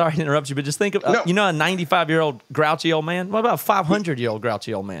into... I'm sorry to interrupt you, but just think of, a 95-year-old grouchy old man? What about a 500-year-old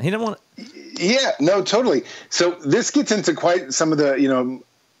grouchy old man? He didn't want to... Yeah, no, totally. So this gets into quite some of the,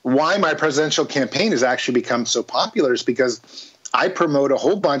 why my presidential campaign has actually become so popular is because I promote a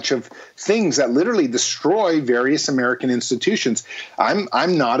whole bunch of things that literally destroy various American institutions.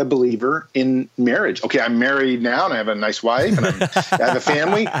 I'm not a believer in marriage. Okay, I'm married now, and I have a nice wife, and I have a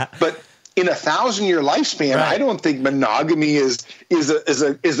family, but... in a 1,000-year lifespan, I don't think monogamy is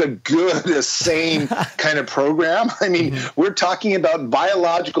a good, a sane kind of program. I mean, we're talking about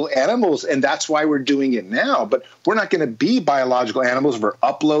biological animals, and that's why we're doing it now. But we're not going to be biological animals if we're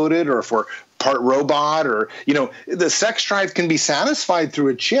uploaded or if we're part robot, or the sex drive can be satisfied through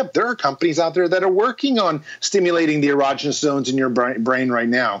a chip. There are companies out there that are working on stimulating the erogenous zones in your brain right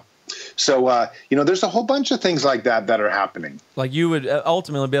now. So, there's a whole bunch of things like that are happening. Like, you would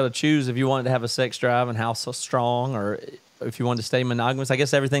ultimately be able to choose if you wanted to have a sex drive and how so strong, or if you wanted to stay monogamous. I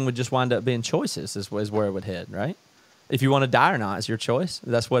guess everything would just wind up being choices is where it would head, right? If you want to die or not, it's your choice.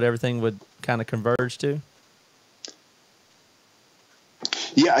 That's what everything would kind of converge to.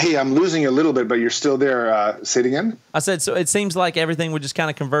 Yeah, hey, I'm losing you a little bit, but you're still there. Say it again. I said, so it seems like everything would just kind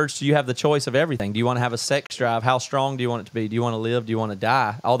of converge to you have the choice of everything. Do you want to have a sex drive? How strong do you want it to be? Do you want to live? Do you want to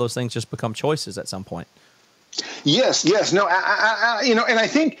die? All those things just become choices at some point. Yes. No, and I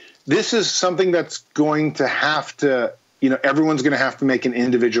think this is something that's going to have to, everyone's going to have to make an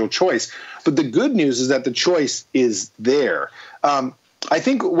individual choice. But the good news is that the choice is there. I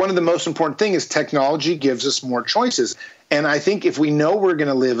think one of the most important things is technology gives us more choices. And I think if we know we're going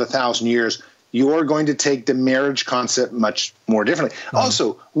to live 1,000 years, you're going to take the marriage concept much more differently.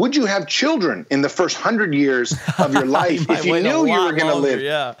 Also, would you have children in the first 100 years of your life if you knew you were going to live?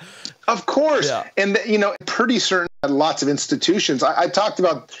 Yeah. Of course. Yeah. And, pretty certain that lots of institutions. I talked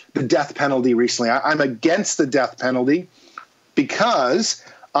about the death penalty recently. I'm against the death penalty because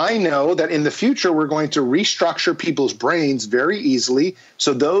I know that in the future we're going to restructure people's brains very easily.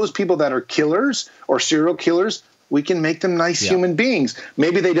 So those people that are killers or serial killers, we can make them nice human beings.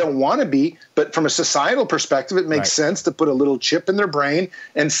 Maybe they don't want to be, but from a societal perspective, it makes sense to put a little chip in their brain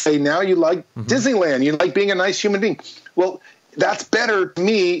and say, now you like Disneyland, you like being a nice human being. Well, that's better to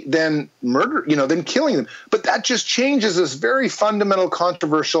me than murder, than killing them. But that just changes this very fundamental,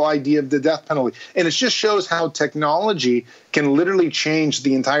 controversial idea of the death penalty. And it just shows how technology can literally change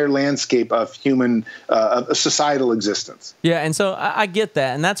the entire landscape of human societal existence. Yeah, and so I get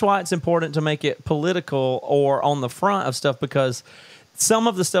that. And that's why it's important to make it political or on the front of stuff, because some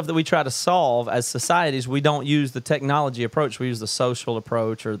of the stuff that we try to solve as societies, we don't use the technology approach. We use the social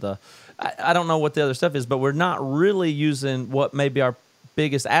approach or I don't know what the other stuff is, but we're not really using what may be our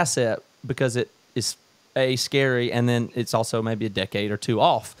biggest asset because it is scary, and then it's also maybe a decade or two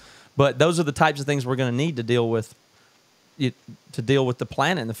off. But those are the types of things we're going to need to deal with the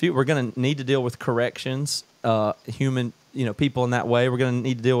planet in the future. We're going to need to deal with corrections, human, people in that way. We're going to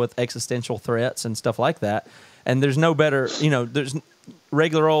need to deal with existential threats and stuff like that. And there's no better, there's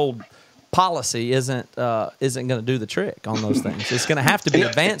regular old policy isn't going to do the trick on those things. It's going to have to be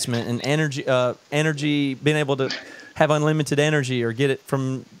advancement in energy, being able to have unlimited energy or get it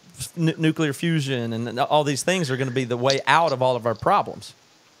from nuclear fusion, and all these things are going to be the way out of all of our problems.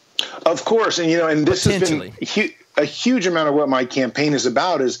 Of course, and this has been a huge amount of what my campaign is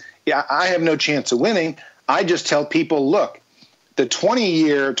about. Is I have no chance of winning. I just tell people, look, the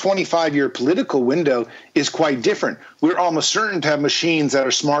 20-year, 25-year political window is quite different. We're almost certain to have machines that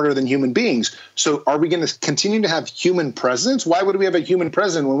are smarter than human beings. So are we going to continue to have human presidents? Why would we have a human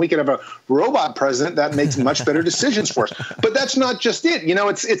president when we could have a robot president that makes much better decisions for us? But that's not just it.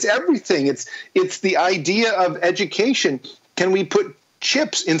 It's everything. It's the idea of education. Can we put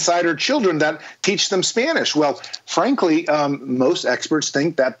chips inside our children that teach them Spanish? Well, frankly, most experts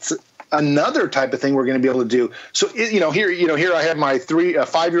think that's another type of thing we're going to be able to do. So, here I have my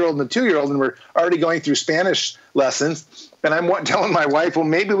 5-year-old and a 2-year-old, and we're already going through Spanish lessons. And I'm telling my wife, well,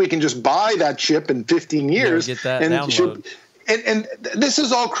 maybe we can just buy that chip in 15 years. Get that download. And this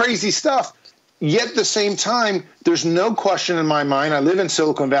is all crazy stuff. Yet at the same time, there's no question in my mind. I live in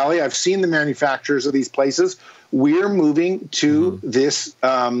Silicon Valley. I've seen the manufacturers of these places. We're moving to this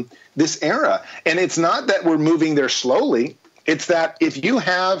era. And it's not that we're moving there slowly. It's that if you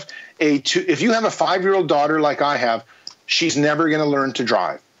have a 5-year-old daughter like I have, she's never going to learn to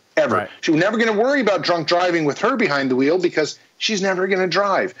drive, ever. Right. She's never going to worry about drunk driving with her behind the wheel because she's never going to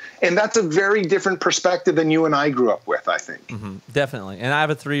drive. And that's a very different perspective than you and I grew up with, I think. Mm-hmm. Definitely. And I have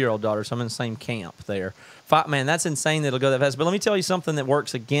a 3-year-old daughter, so I'm in the same camp there. Man, that's insane that it'll go that fast. But let me tell you something that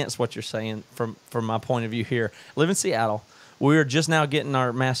works against what you're saying from my point of view here. I live in Seattle. We're just now getting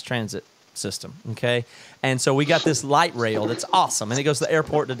our mass transit system, okay? And so we got this light rail that's awesome, and it goes to the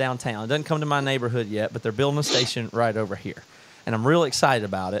airport to downtown. It doesn't come to my neighborhood yet, but they're building a station right over here. And I'm really excited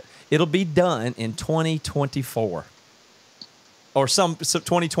about it. It'll be done in 2024 or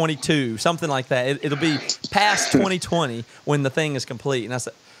 2022, something like that. It'll be past 2020 when the thing is complete. And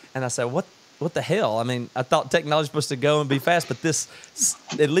I said, what the hell? I mean, I thought technology was supposed to go and be fast, but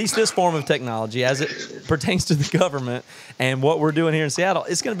at least this form of technology, as it pertains to the government and what we're doing here in Seattle,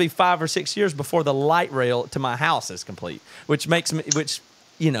 it's going to be 5 or 6 years before the light rail to my house is complete, which makes me,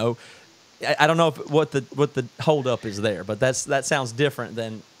 I don't know what the holdup is there, but that sounds different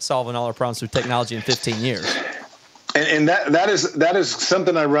than solving all our problems through technology in 15 years. And that is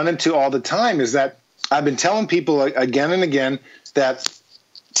something I run into all the time, is that I've been telling people again and again that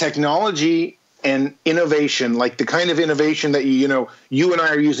technology and innovation, like the kind of innovation that you and I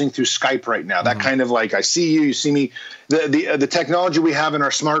are using through Skype right now, that kind of like, I see you see me, the technology we have in our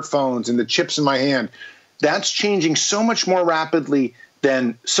smartphones and the chips in my hand, that's changing so much more rapidly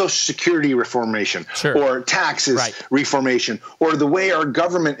than Social Security reformation or taxes reformation or the way our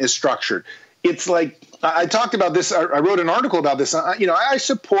government is structured. It's like, I talked about this. I wrote an article about this. I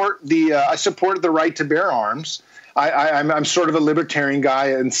support the right to bear arms. I'm sort of a libertarian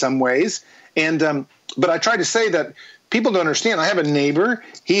guy in some ways, but I try to say that people don't understand. I have a neighbor.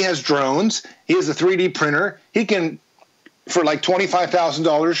 He has drones. He has a 3D printer. He can, for like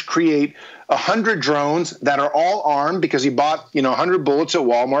 $25,000, create 100 drones that are all armed because he bought 100 bullets at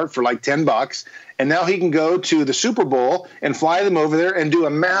Walmart for like $10, and now he can go to the Super Bowl and fly them over there and do a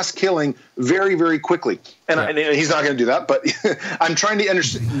mass killing very, very quickly. And he's not going to do that, but I'm trying to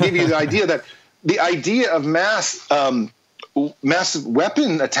give you the idea that the idea of massive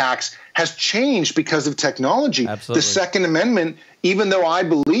weapon attacks has changed because of technology. Absolutely. The Second Amendment, even though I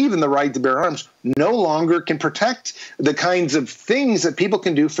believe in the right to bear arms, no longer can protect the kinds of things that people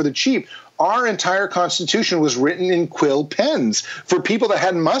can do for the cheap. Our entire Constitution was written in quill pens for people that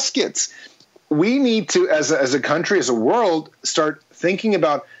had muskets. We need to, as a country, as a world, start thinking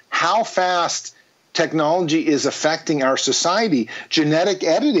about how fast technology is affecting our society. Genetic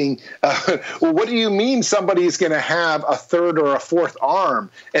editing, well, what do you mean somebody is going to have a third or a fourth arm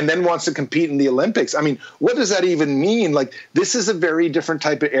and then wants to compete in the Olympics? I mean, what does that even mean? Like, this is a very different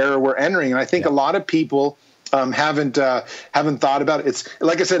type of era we're entering. And I think a lot of people haven't thought about it. It's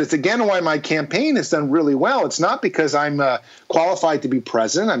like I said, it's again why my campaign has done really well. It's not because I'm qualified to be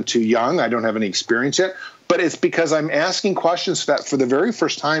president. I'm too young. I don't have any experience yet. But it's because I'm asking questions that for the very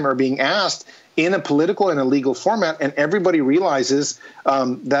first time are being asked in a political and a legal format, and everybody realizes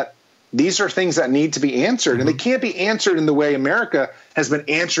that these are things that need to be answered. And they can't be answered in the way America has been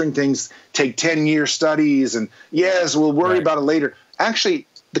answering things, take 10-year studies, and yes, we'll worry about it later. Actually,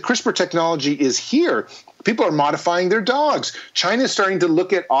 the CRISPR technology is here. People are modifying their dogs. China is starting to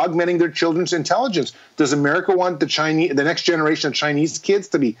look at augmenting their children's intelligence. Does America want the next generation of Chinese kids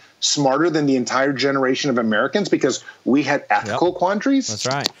to be smarter than the entire generation of Americans because we had ethical quandaries? That's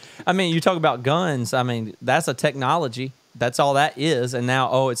right. I mean, you talk about guns. I mean, that's a technology. That's all that is. And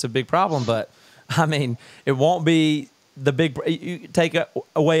now, it's a big problem. But, I mean, it won't be the big – you take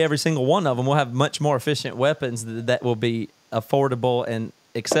away every single one of them. We'll have much more efficient weapons that will be affordable and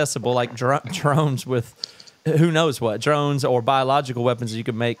accessible, like drones with who knows what, drones or biological weapons you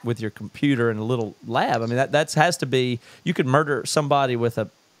can make with your computer in a little lab. I mean, that has to be, you could murder somebody with a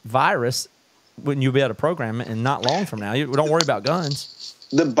virus when you'll be able to program it, and not long from now. You don't worry about guns.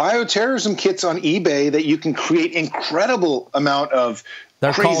 The bioterrorism kits on eBay that you can create incredible amount of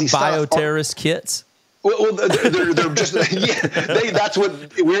They're crazy called bioterrorist kits. Well, they're just that's what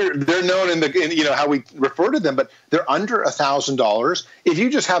they're known in how we refer to them, but they're under $1,000. If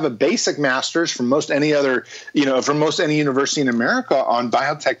you just have a basic master's from most any university in America on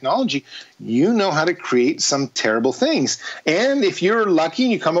biotechnology, you know how to create some terrible things. And if you're lucky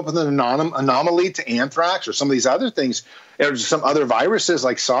and you come up with an anomaly to anthrax or some of these other things, or some other viruses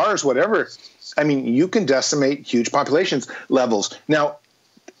like SARS, whatever, I mean, you can decimate huge populations levels. Now,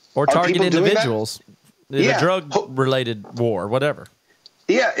 or target individuals. A drug-related war, whatever.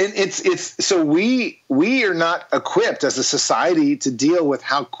 Yeah, and it's so we are not equipped as a society to deal with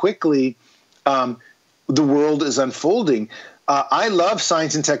how quickly the world is unfolding. I love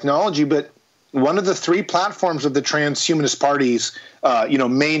science and technology, but one of the three platforms of the transhumanist party's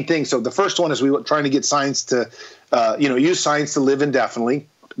main thing. So the first one is we were trying to get science to use science to live indefinitely.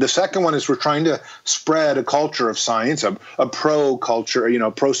 The second one is we're trying to spread a culture of science, a pro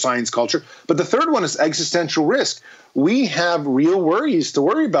culture, pro science culture. But the third one is existential risk. We have real worries to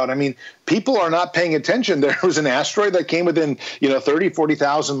worry about. I mean, people are not paying attention. There was an asteroid that came within, 30,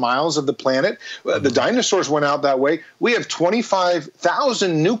 40,000 miles of the planet. The dinosaurs went out that way. We have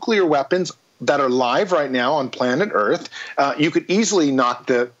 25,000 nuclear weapons that are live right now on planet Earth. You could easily knock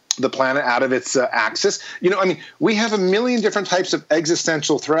the planet out of its axis. We have a million different types of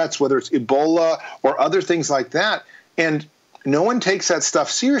existential threats, whether it's Ebola or other things like that. And no one takes that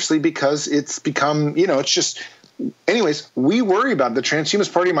stuff seriously because it's become, it's just, anyways, we worry about it. The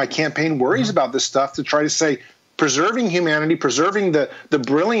Transhumanist Party, my campaign worries about this stuff to try to say preserving humanity, preserving the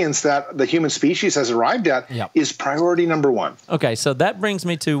brilliance that the human species has arrived at is priority number one. Okay, so that brings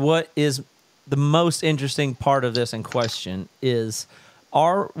me to what is the most interesting part of this in question is,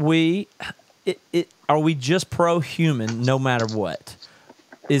 are we just pro-human no matter what?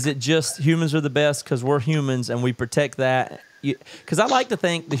 Is it just humans are the best because we're humans and we protect that? Because I like to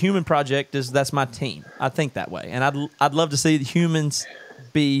think the Human Project that's my team. I think that way, and I'd love to see the humans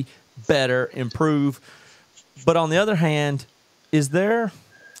be better, improve. But on the other hand, is it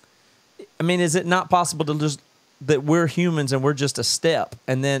not possible to just that we're humans and we're just a step,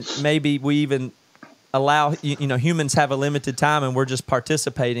 and then maybe we even allow humans have a limited time and we're just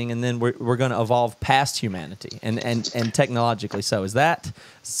participating, and then we're going to evolve past humanity and technologically. So is that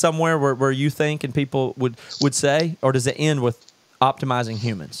somewhere where you think and people would say, or does it end with optimizing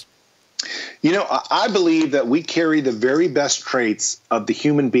humans? I believe that we carry the very best traits of the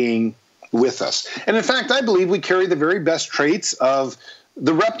human being with us. And in fact, I believe we carry the very best traits of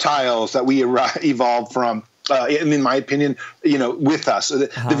the reptiles that we evolved from. In my opinion, with us,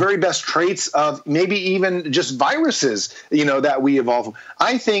 the very best traits of maybe even just viruses, that we evolve from.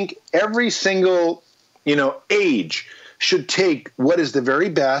 I think every single, age should take what is the very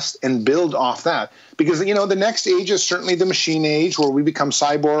best and build off that. Because, the next age is certainly the machine age, where we become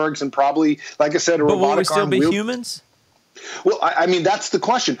cyborgs and probably, like I said, a robotic arm. But will we still be humans? Well, I mean, that's the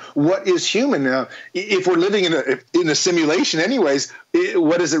question. What is human? If we're living in a simulation anyways,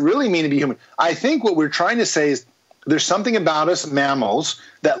 what does it really mean to be human? I think what we're trying to say is there's something about us mammals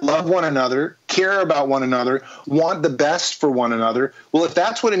that love one another, care about one another, want the best for one another. Well, if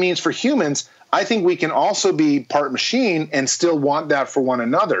that's what it means for humans, I think we can also be part machine and still want that for one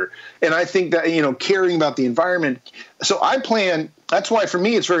another. And I think that, caring about the environment. So that's why for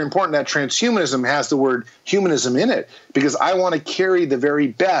me it's very important that transhumanism has the word humanism in it, because I want to carry the very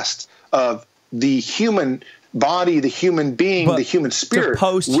best of the human body, the human being, the human spirit. To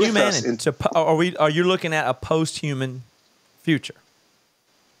post-humanity. Are you looking at a post-human future?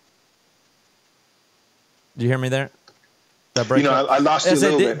 Do you hear me there? I lost you a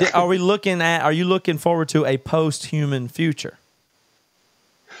little bit. Are you looking forward to a post-human future?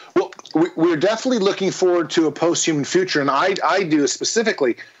 Well, we're definitely looking forward to a post-human future, and I do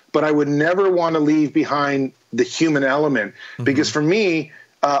specifically, but I would never want to leave behind the human element, because for me,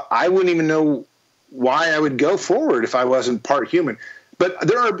 I wouldn't even know why I would go forward if I wasn't part human. But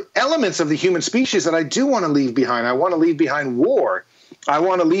there are elements of the human species that I do want to leave behind. I want to leave behind war. I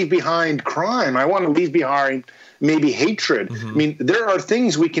want to leave behind crime. I want to leave behind maybe hatred. I mean, there are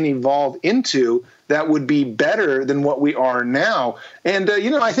things we can evolve into that would be better than what we are now. And,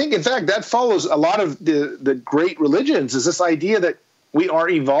 I think, in fact, that follows a lot of the great religions, is this idea that we are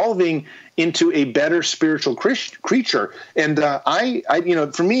evolving into a better spiritual creature. And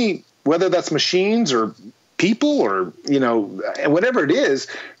for me, whether that's machines or people or, whatever it is,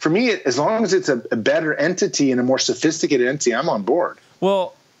 for me, as long as it's a better entity and a more sophisticated entity, I'm on board.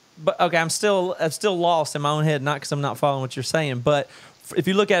 Well, but okay, I'm still lost in my own head, not because I'm not following what you're saying, but if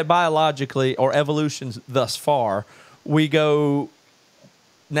you look at it biologically or evolution thus far, we go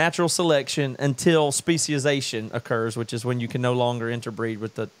natural selection until speciation occurs, which is when you can no longer interbreed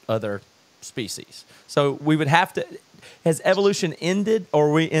with the other species. So we would have to. Has evolution ended, or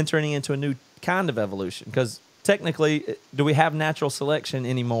are we entering into a new kind of evolution? Because technically, do we have natural selection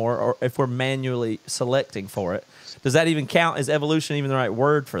anymore, or if we're manually selecting for it? Does that even count? Is evolution even the right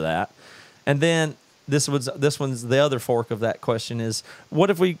word for that? And then this one's the other fork of that question is, what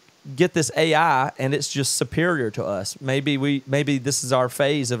if we get this AI and it's just superior to us? Maybe this is our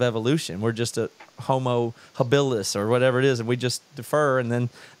phase of evolution. We're just a Homo habilis or whatever it is, and we just defer, and then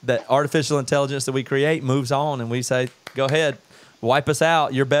that artificial intelligence that we create moves on, and we say, go ahead, wipe us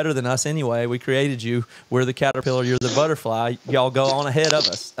out. You're better than us anyway. We created you. We're the caterpillar. You're the butterfly. Y'all go on ahead of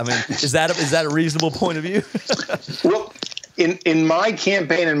us. I mean, is that a reasonable point of view? Well, in my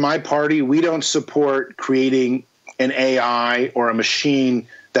campaign and my party, we don't support creating an AI or a machine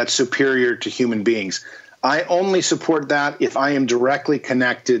that's superior to human beings. I only support that if I am directly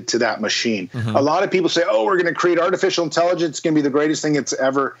connected to that machine. A lot of people say, oh, we're going to create artificial intelligence. It's going to be the greatest thing that's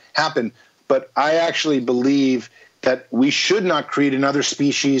ever happened. But I actually believe that we should not create another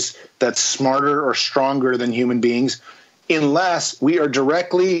species that's smarter or stronger than human beings unless we are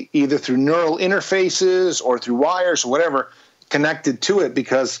directly, either through neural interfaces or through wires or whatever, connected to it,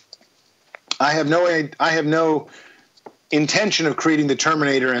 because I have no intention of creating the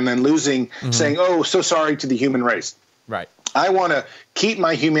Terminator and then losing, saying, oh, so sorry to the human race. Right. I want to keep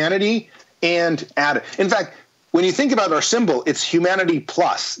my humanity and add it. In fact, when you think about our symbol, it's humanity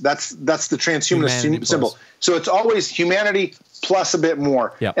plus. That's the transhumanist symbol. So it's always humanity plus a bit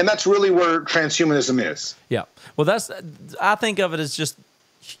more. Yep. And that's really where transhumanism is. Yeah. Well, I think of it as just,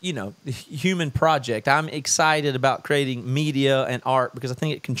 the human project. I'm excited about creating media and art because I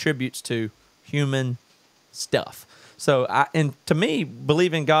think it contributes to human stuff. So, and to me,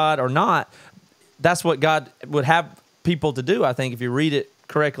 believe in God or not, that's what God would have people to do. I think if you read it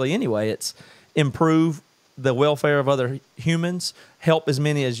correctly anyway, it's improve the welfare of other humans, help as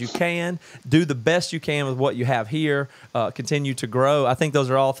many as you can, do the best you can with what you have here, continue to grow. I think those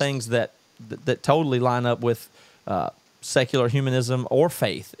are all things that totally line up with secular humanism or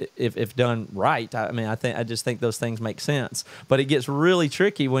faith if done right. I just think those things make sense. But it gets really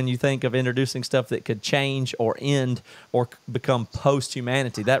tricky when you think of introducing stuff that could change or end or become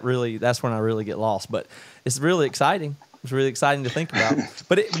post-humanity. That's when I really get lost. But it's really exciting. It's really exciting to think about.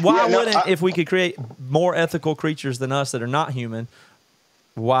 But if we could create more ethical creatures than us that are not human,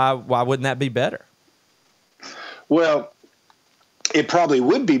 why wouldn't that be better? Well, it probably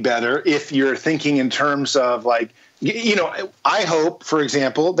would be better if you're thinking in terms of I hope, for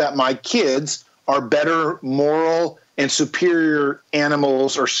example, that my kids are better moral and superior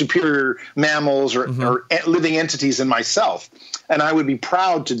animals or superior mammals or living entities than myself. And I would be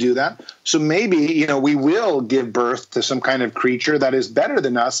proud to do that. So maybe, you know, we will give birth to some kind of creature that is better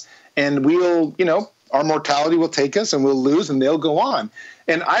than us, and we'll, you know, our mortality will take us and we'll lose and they'll go on.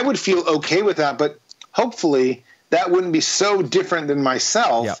 And I would feel okay with that, but hopefully that wouldn't be so different than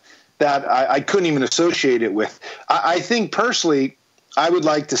myself that I couldn't even associate it with. I think personally, I would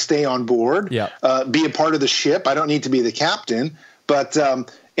like to stay on board, be a part of the ship. I don't need to be the captain, but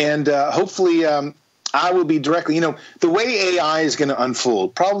hopefully I will be directly, you know, the way AI is going to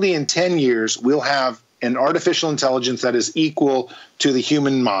unfold, probably in 10 years, we'll have an artificial intelligence that is equal to the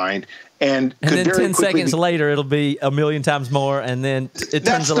human mind. And then 10 seconds later, it'll be a million times more, and then it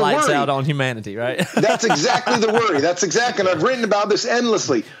turns the lights out on humanity, right? That's exactly the worry. That's exactly, and I've written about this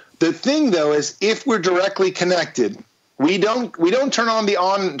endlessly. The thing, though, is if we're directly connected, we don't turn on the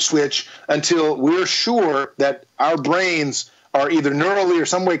on switch until we're sure that our brains are either neurally or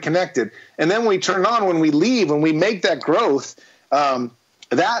some way connected. And then we turn it on when we leave, when we make that growth,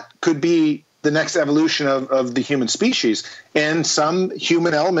 that could be the next evolution of the human species, and some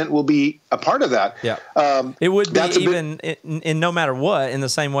human element will be a part of that. Yeah, it would be even in no matter what. In the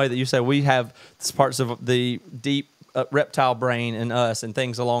same way that you said, we have parts of the deep reptile brain in us and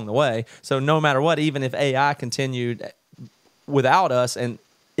things along the way. So no matter what, even if AI continued without us and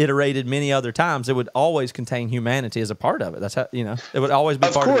iterated many other times, it would always contain humanity as a part of it. That's how, you know, it would always be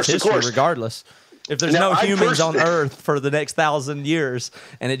part of its history, regardless. If there's no humans on Earth for the next 1,000 years,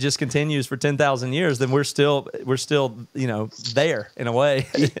 and it just continues for 10,000 years, then we're still, you know, there in a way.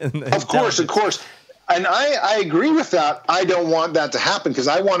 Of course. And I agree with that. I don't want that to happen because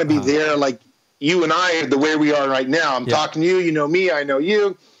I want to be there like you and I, the way we are right now. I'm talking to you, you know me, I know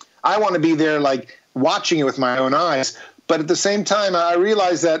you. I want to be there like watching it with my own eyes. But at the same time, I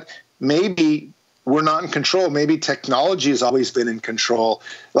realize that maybe we're not in control. Maybe technology has always been in control.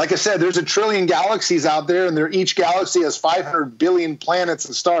 Like I said, there's 1 trillion galaxies out there, and each galaxy has 500 billion planets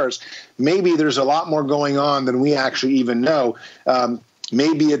and stars. Maybe there's a lot more going on than we actually even know.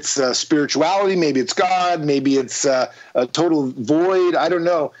 Maybe it's spirituality. Maybe it's God. Maybe it's a total void. I don't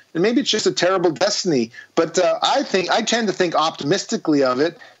know. And maybe it's just a terrible destiny. But I tend to think optimistically of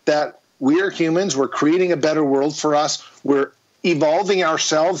it, that we are humans. We're creating a better world for us. We're evolving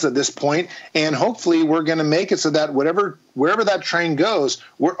ourselves at this point, and hopefully we're going to make it so that wherever that train goes,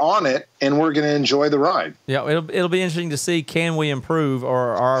 we're on it and we're going to enjoy the ride. Yeah, it'll be interesting to see, can we improve,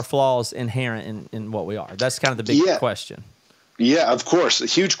 or are our flaws inherent in what we are? That's kind of the big question. Yeah, of course, a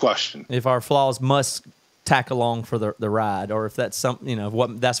huge question. If our flaws must tack along for the ride, or if that's something, you know,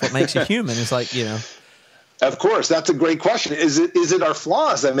 that's what makes you human. It's like, you know. Of course, that's a great question. Is it our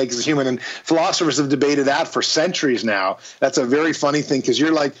flaws that makes us human? And philosophers have debated that for centuries now. That's a very funny thing, because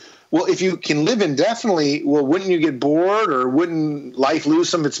you're like, well, if you can live indefinitely, well, wouldn't you get bored, or wouldn't life lose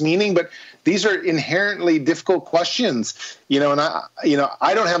some of its meaning? But these are inherently difficult questions, you know. And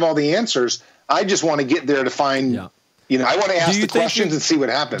I don't have all the answers. I just want to get there to find. Yeah. You know, I want to ask the questions and see what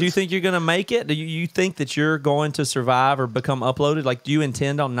happens. Do you think you're going to make it? Do you think that you're going to survive or become uploaded? Like, do you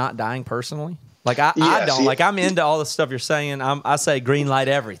intend on not dying personally? Like I don't. Like, I'm into all the stuff you're saying. I say green light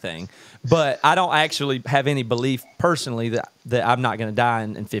everything, but I don't actually have any belief personally that I'm not going to die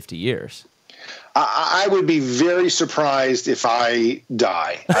in 50 years. I would be very surprised if I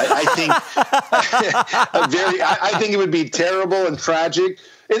die. I think I think it would be terrible and tragic.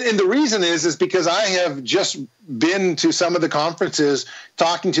 And the reason is because I have just been to some of the conferences,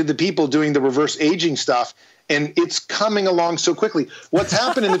 talking to the people doing the reverse aging stuff, and it's coming along so quickly. What's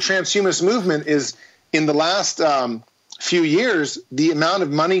happened in the transhumanist movement is, in the last few years, the amount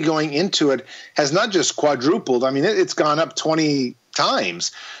of money going into it has not just quadrupled. I mean, it's gone up 20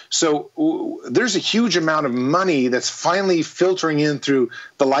 times. So there's a huge amount of money that's finally filtering in through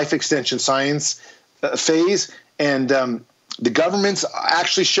the life extension science phase. And the government's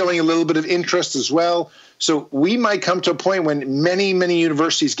actually showing a little bit of interest as well. So we might come to a point when many, many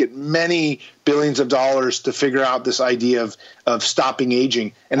universities get many billions of dollars to figure out this idea of stopping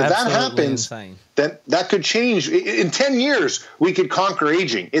aging. And if that happens, then that could change. In 10 years, we could conquer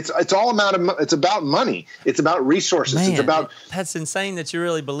aging. It's all it's about money. It's about resources. Man, it's about. That's insane that you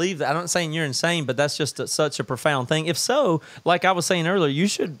really believe that. I'm not saying you're insane, but that's just such a profound thing. If so, like I was saying earlier, you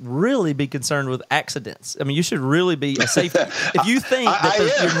should really be concerned with accidents. I mean, you should really be a safety. If you think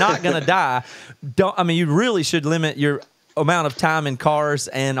that you're not going to die, you really should limit your amount of time in cars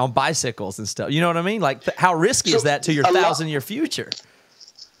and on bicycles and stuff. You know what I mean? Like, how risky is that to your 1,000-year future?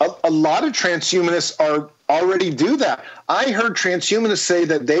 a lot of transhumanists are already do that. I heard transhumanists say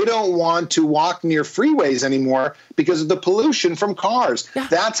that they don't want to walk near freeways anymore because of the pollution from cars. Yeah.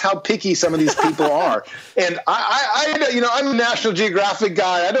 That's how picky some of these people are. And I'm a National Geographic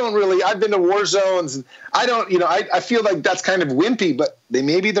guy. I've been to war zones. I feel like that's kind of wimpy, but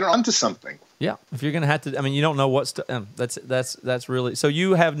maybe they're onto something. Yeah, if you're going to have to, you don't know what's that's really, so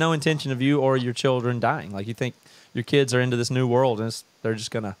you have no intention of you or your children dying. Like, you think your kids are into this new world and they're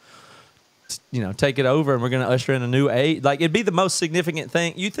just going to, take it over, and we're going to usher in a new age. Like, it'd be the most significant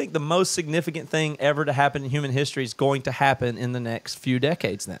thing. You think the most significant thing ever to happen in human history is going to happen in the next few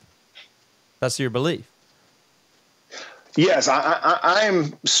decades then? That's your belief? Yes, I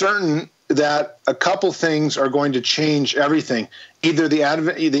am certain that a couple things are going to change everything. Either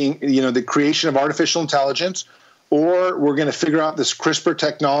the creation of artificial intelligence, or we're going to figure out this CRISPR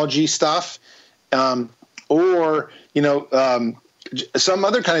technology stuff, or some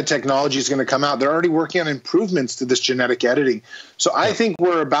other kind of technology is going to come out. They're already working on improvements to this genetic editing. So I think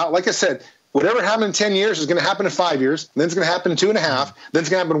we're about, like I said, whatever happened in 10 years is going to happen in 5 years. Then it's going to happen in 2.5. Then it's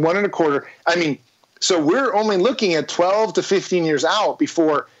going to happen in 1.25. So we're only looking at 12 to 15 years out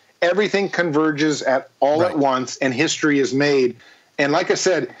before everything converges at once and history is made. And like I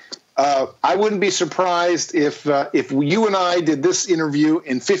said, I wouldn't be surprised if you and I did this interview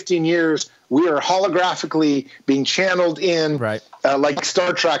in 15 years, we are holographically being channeled in, like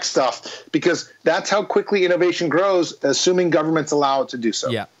Star Trek stuff, because that's how quickly innovation grows, assuming governments allow it to do so.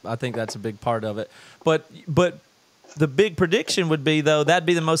 Yeah, I think that's a big part of it. But the big prediction would be, though, that'd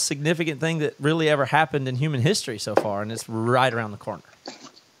be the most significant thing that really ever happened in human history so far, and it's right around the corner.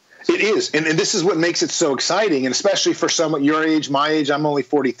 It is, and this is what makes it so exciting, and especially for someone your age, my age, I'm only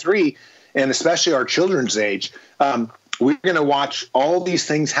 43, and especially our children's age, we're going to watch all these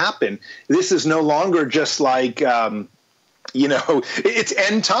things happen. This is no longer just like, it's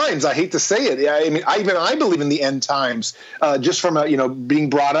end times. I hate to say it. I believe in the end times, just from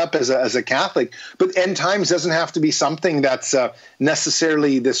being brought up as a Catholic. But end times doesn't have to be something that's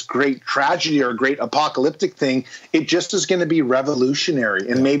necessarily this great tragedy or a great apocalyptic thing. It just is going to be revolutionary,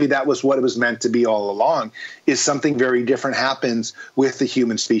 and maybe that was what it was meant to be all along. Is something very different happens with the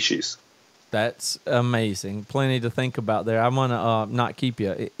human species. That's amazing. Plenty to think about there. I'm going to not keep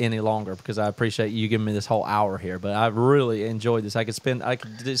you any longer because I appreciate you giving me this whole hour here, but I really enjoyed this. I could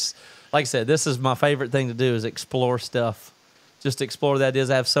just, like I said, this is my favorite thing to do, is explore stuff. Just explore the ideas.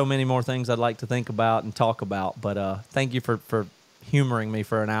 I have so many more things I'd like to think about and talk about, but thank you for humoring me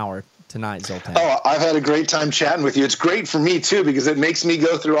for an hour tonight, Zoltan. Oh, I've had a great time chatting with you. It's great for me too, because it makes me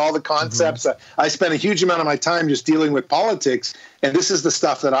go through all the concepts. I spend a huge amount of my time just dealing with politics, and this is the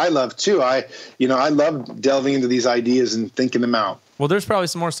stuff that I love too. I love delving into these ideas and thinking them out. Well, there's probably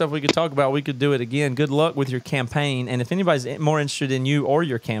some more stuff we could talk about. We could do it again. Good luck with your campaign, and if anybody's more interested in you or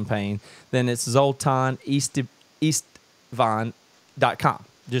your campaign, then it's Zoltan Istvan.com.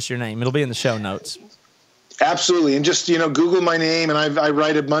 Just your name. It'll be in the show notes. Absolutely. And just, Google my name, and I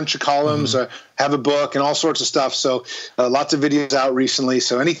write a bunch of columns, have a book and all sorts of stuff. So lots of videos out recently.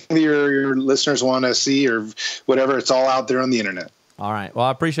 So anything that your listeners want to see or whatever, it's all out there on the internet. All right. Well, I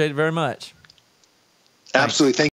appreciate it very much. Absolutely. Thank